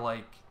cards are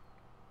like,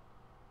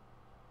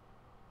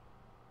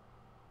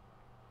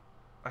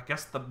 I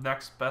guess the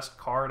next best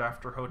card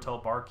after Hotel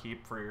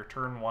Barkeep for your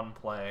turn 1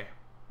 play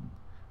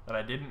that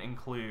I didn't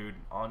include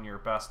on your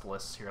best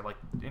lists here. Like,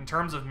 in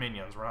terms of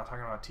minions, we're not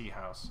talking about Tea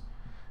House.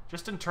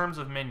 Just in terms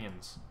of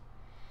minions,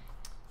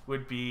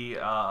 would be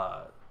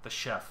the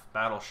Chef,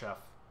 Battle Chef.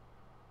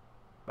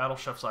 Battle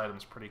Chef's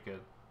item's pretty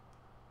good.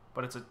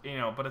 But it's a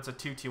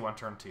 2/2 on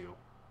turn 2.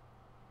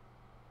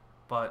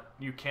 But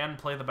you can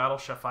play the Battle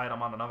Chef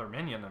item on another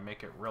minion and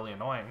make it really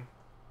annoying.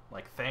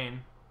 Like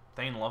Thane.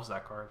 Thane loves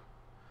that card.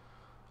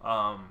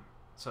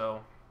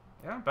 So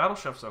yeah, Battle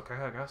Chef's okay,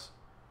 I guess.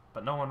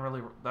 But no one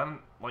really,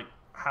 like,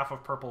 half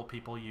of purple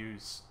people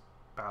use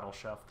Battle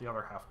Chef, the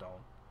other half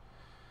don't.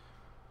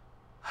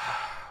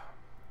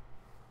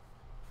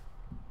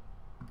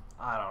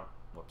 I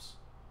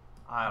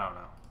don't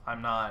know.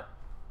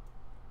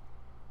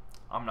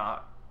 I'm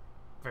not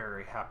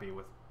very happy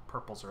with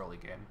purple's early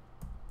game.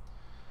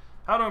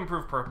 How to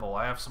improve purple?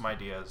 I have some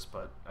ideas,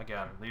 but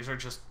again, these are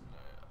just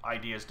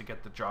ideas to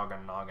get the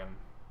joggin' noggin.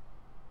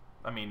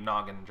 I mean,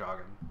 noggin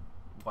joggin',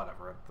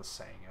 whatever the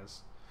saying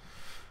is.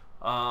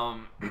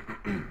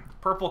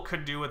 Purple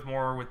could do with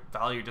more with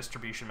value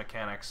distribution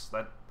mechanics.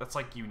 That's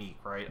like unique,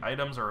 right?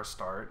 Items are a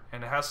start,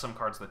 and it has some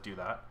cards that do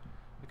that.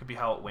 It could be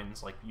how it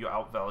wins, like you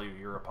outvalue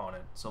your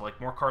opponent. So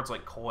like more cards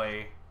like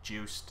Koi,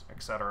 Juiced,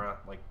 etc.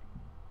 Like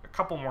a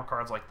couple more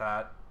cards like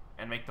that,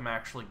 and make them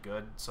actually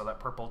good so that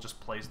purple just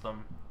plays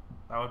them.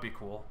 That would be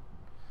cool.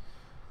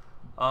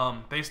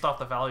 Based off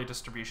the value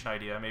distribution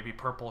idea, maybe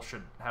purple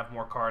should have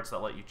more cards that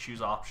let you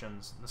choose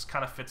options. This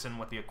kind of fits in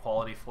with the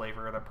equality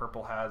flavor that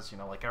purple has. You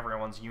know, like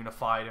everyone's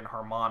unified and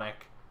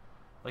harmonic.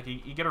 Like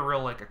you get a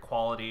real like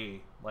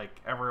equality, like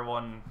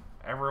everyone,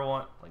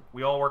 like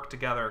we all work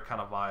together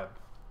kind of vibe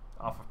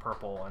off of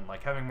purple, and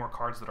like having more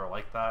cards that are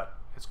like that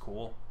is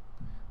cool.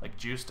 Like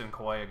Juiced and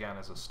Koi again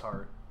is a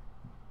start.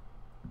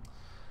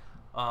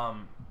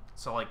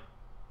 So like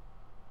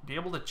be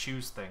able to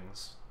choose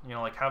things. You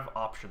know, like have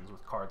options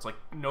with cards. Like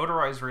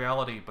Notarize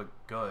Reality, but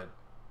good.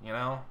 You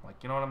know? Like,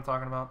 you know what I'm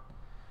talking about?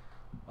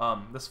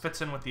 This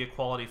fits in with the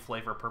equality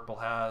flavor purple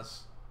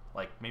has.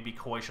 Like, maybe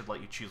Koi should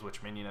let you choose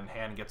which minion in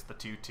hand gets the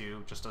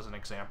 2/2, just as an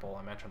example.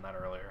 I mentioned that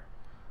earlier.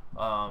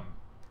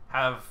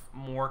 Have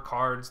more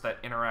cards that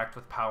interact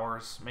with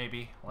powers,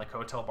 maybe. Like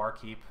Hotel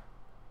Barkeep.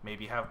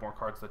 Maybe have more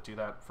cards that do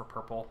that for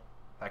purple.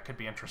 That could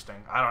be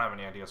interesting. I don't have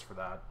any ideas for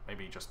that.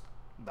 Maybe just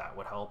that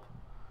would help.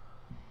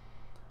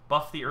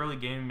 Buff the early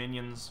game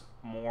minions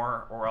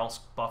more, or else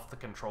buff the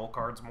control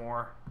cards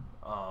more,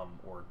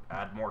 or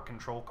add more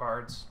control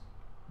cards.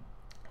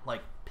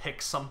 Like,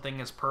 pick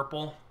something as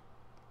purple.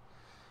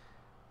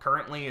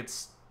 Currently,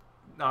 it's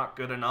not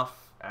good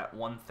enough at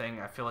one thing.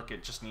 I feel like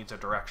it just needs a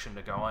direction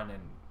to go in,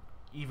 and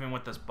even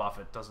with this buff,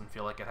 it doesn't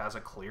feel like it has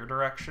a clear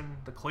direction.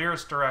 The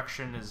clearest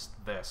direction is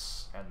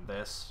this, and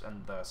this,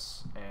 and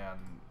this,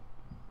 and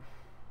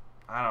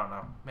I don't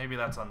know. Maybe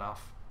that's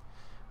enough.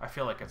 I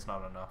feel like it's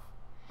not enough.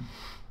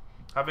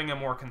 Having a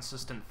more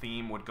consistent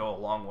theme would go a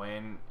long way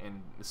in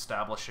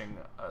establishing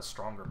a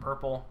stronger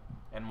purple.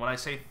 And when I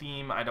say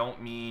theme, I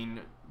don't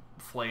mean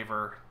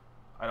flavor.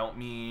 I don't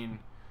mean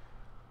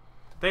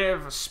they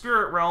have a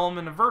spirit realm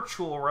and a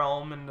virtual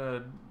realm and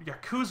a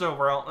Yakuza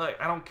realm. Like,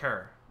 I don't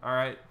care. All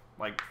right,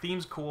 like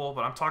theme's cool,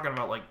 but I'm talking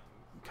about like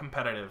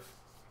competitive.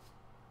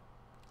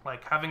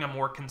 Like having a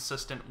more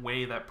consistent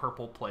way that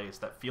purple plays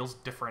that feels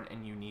different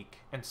and unique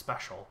and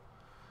special.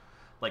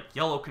 Like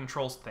yellow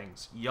controls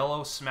things.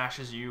 Yellow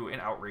smashes you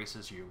and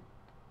outraces you.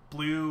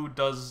 Blue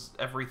does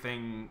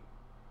everything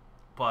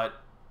but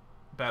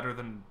better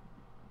than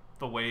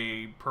the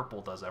way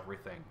purple does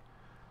everything.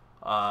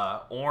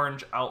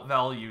 Orange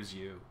outvalues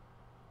you.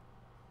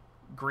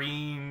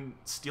 Green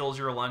steals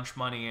your lunch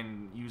money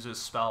and uses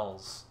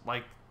spells.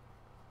 Like,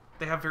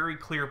 they have very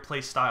clear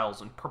play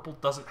styles, and purple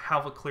doesn't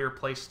have a clear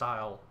play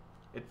style.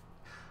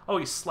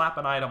 You slap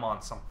an item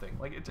on something.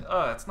 Like,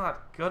 it's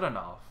not good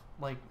enough.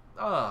 Like,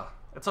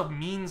 it's a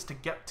means to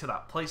get to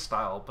that play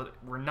style, but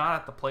we're not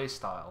at the play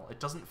style. It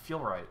doesn't feel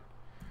right.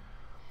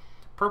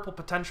 Purple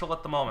potential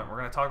at the moment. We're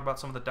going to talk about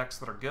some of the decks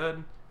that are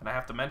good, and I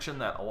have to mention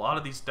that a lot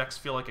of these decks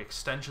feel like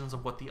extensions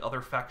of what the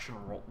other faction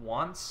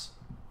wants,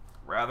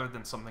 rather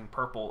than something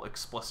purple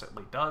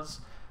explicitly does,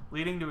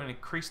 leading to an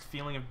increased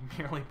feeling of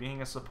merely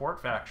being a support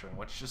faction,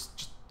 which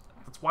just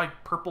that's why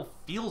purple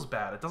feels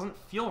bad. It doesn't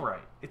feel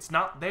right. It's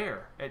not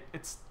there.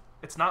 It's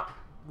not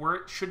where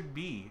it should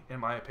be, in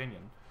my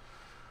opinion.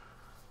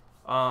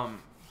 You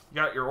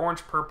got your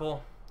orange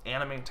purple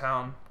Anime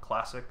Town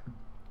classic.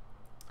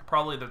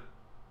 Probably the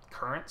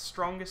current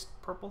strongest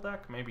purple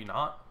deck. Maybe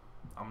not.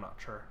 I'm not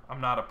sure. I'm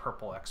not a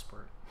purple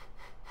expert.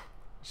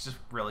 It's just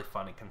really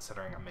funny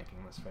considering I'm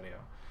making this video.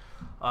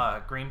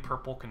 Green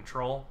purple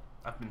control.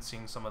 I've been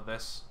seeing some of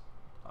this.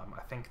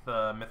 I think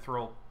the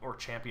Mithril or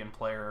Champion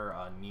player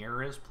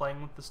Nier is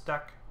playing with this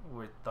deck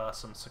with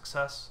some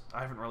success.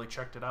 I haven't really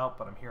checked it out,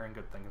 but I'm hearing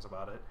good things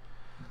about it.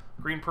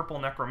 Green purple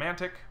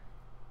Necromantic.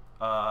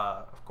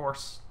 Of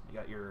course, you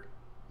got your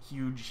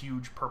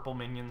huge purple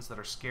minions that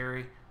are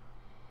scary.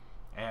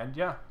 And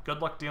yeah,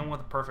 good luck dealing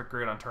with a perfect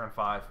grid on turn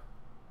 5.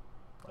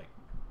 Like,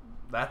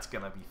 that's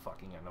gonna be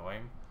fucking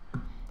annoying.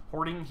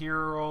 Hoarding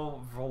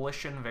Hero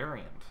Volition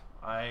variant.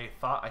 I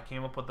thought I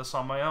came up with this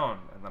on my own,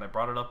 and then I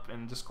brought it up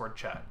in Discord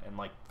chat, and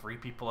like 3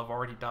 people have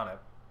already done it.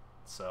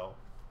 So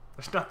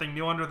there's nothing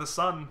new under the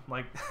sun.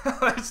 Like,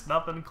 there's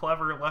nothing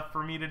clever left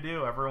for me to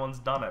do. Everyone's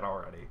done it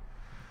already.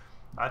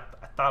 I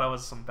thought I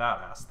was some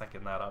badass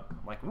thinking that up.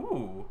 I'm like,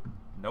 ooh,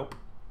 nope.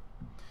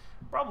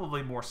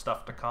 Probably more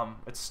stuff to come.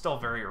 It's still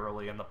very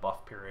early in the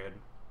buff period.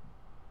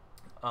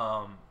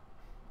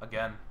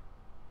 Again,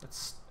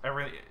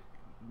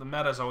 the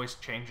meta is always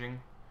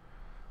changing.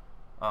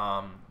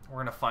 We're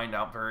gonna find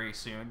out very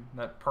soon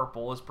that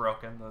purple is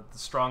broken, the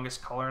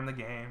strongest color in the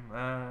game. All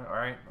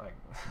right, like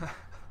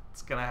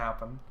it's gonna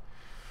happen.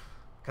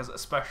 Because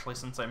especially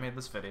since I made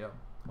this video,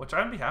 which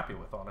I'd be happy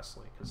with,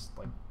 honestly. Because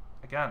like,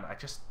 again,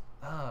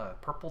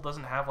 purple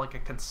doesn't have like a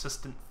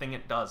consistent thing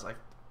it does.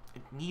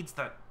 It needs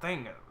that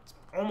thing. It's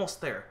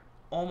almost there.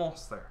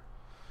 Almost there.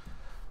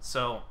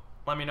 So,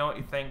 let me know what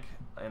you think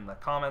in the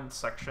comments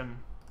section.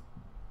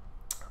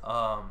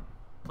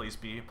 Please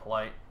be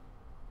polite.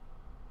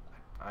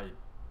 I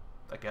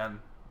don't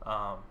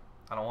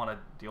want to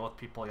deal with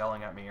people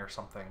yelling at me or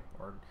something.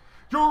 Or,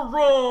 you're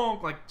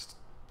wrong! Like,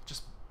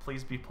 just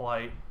please be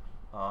polite.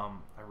 I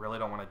really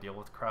don't want to deal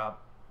with crap.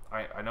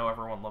 I know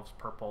everyone loves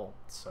purple,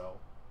 so...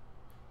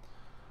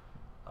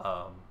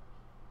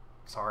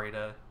 sorry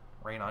to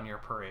rain on your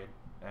parade,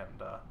 and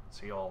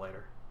see you all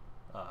later.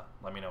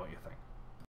 Let me know what you think.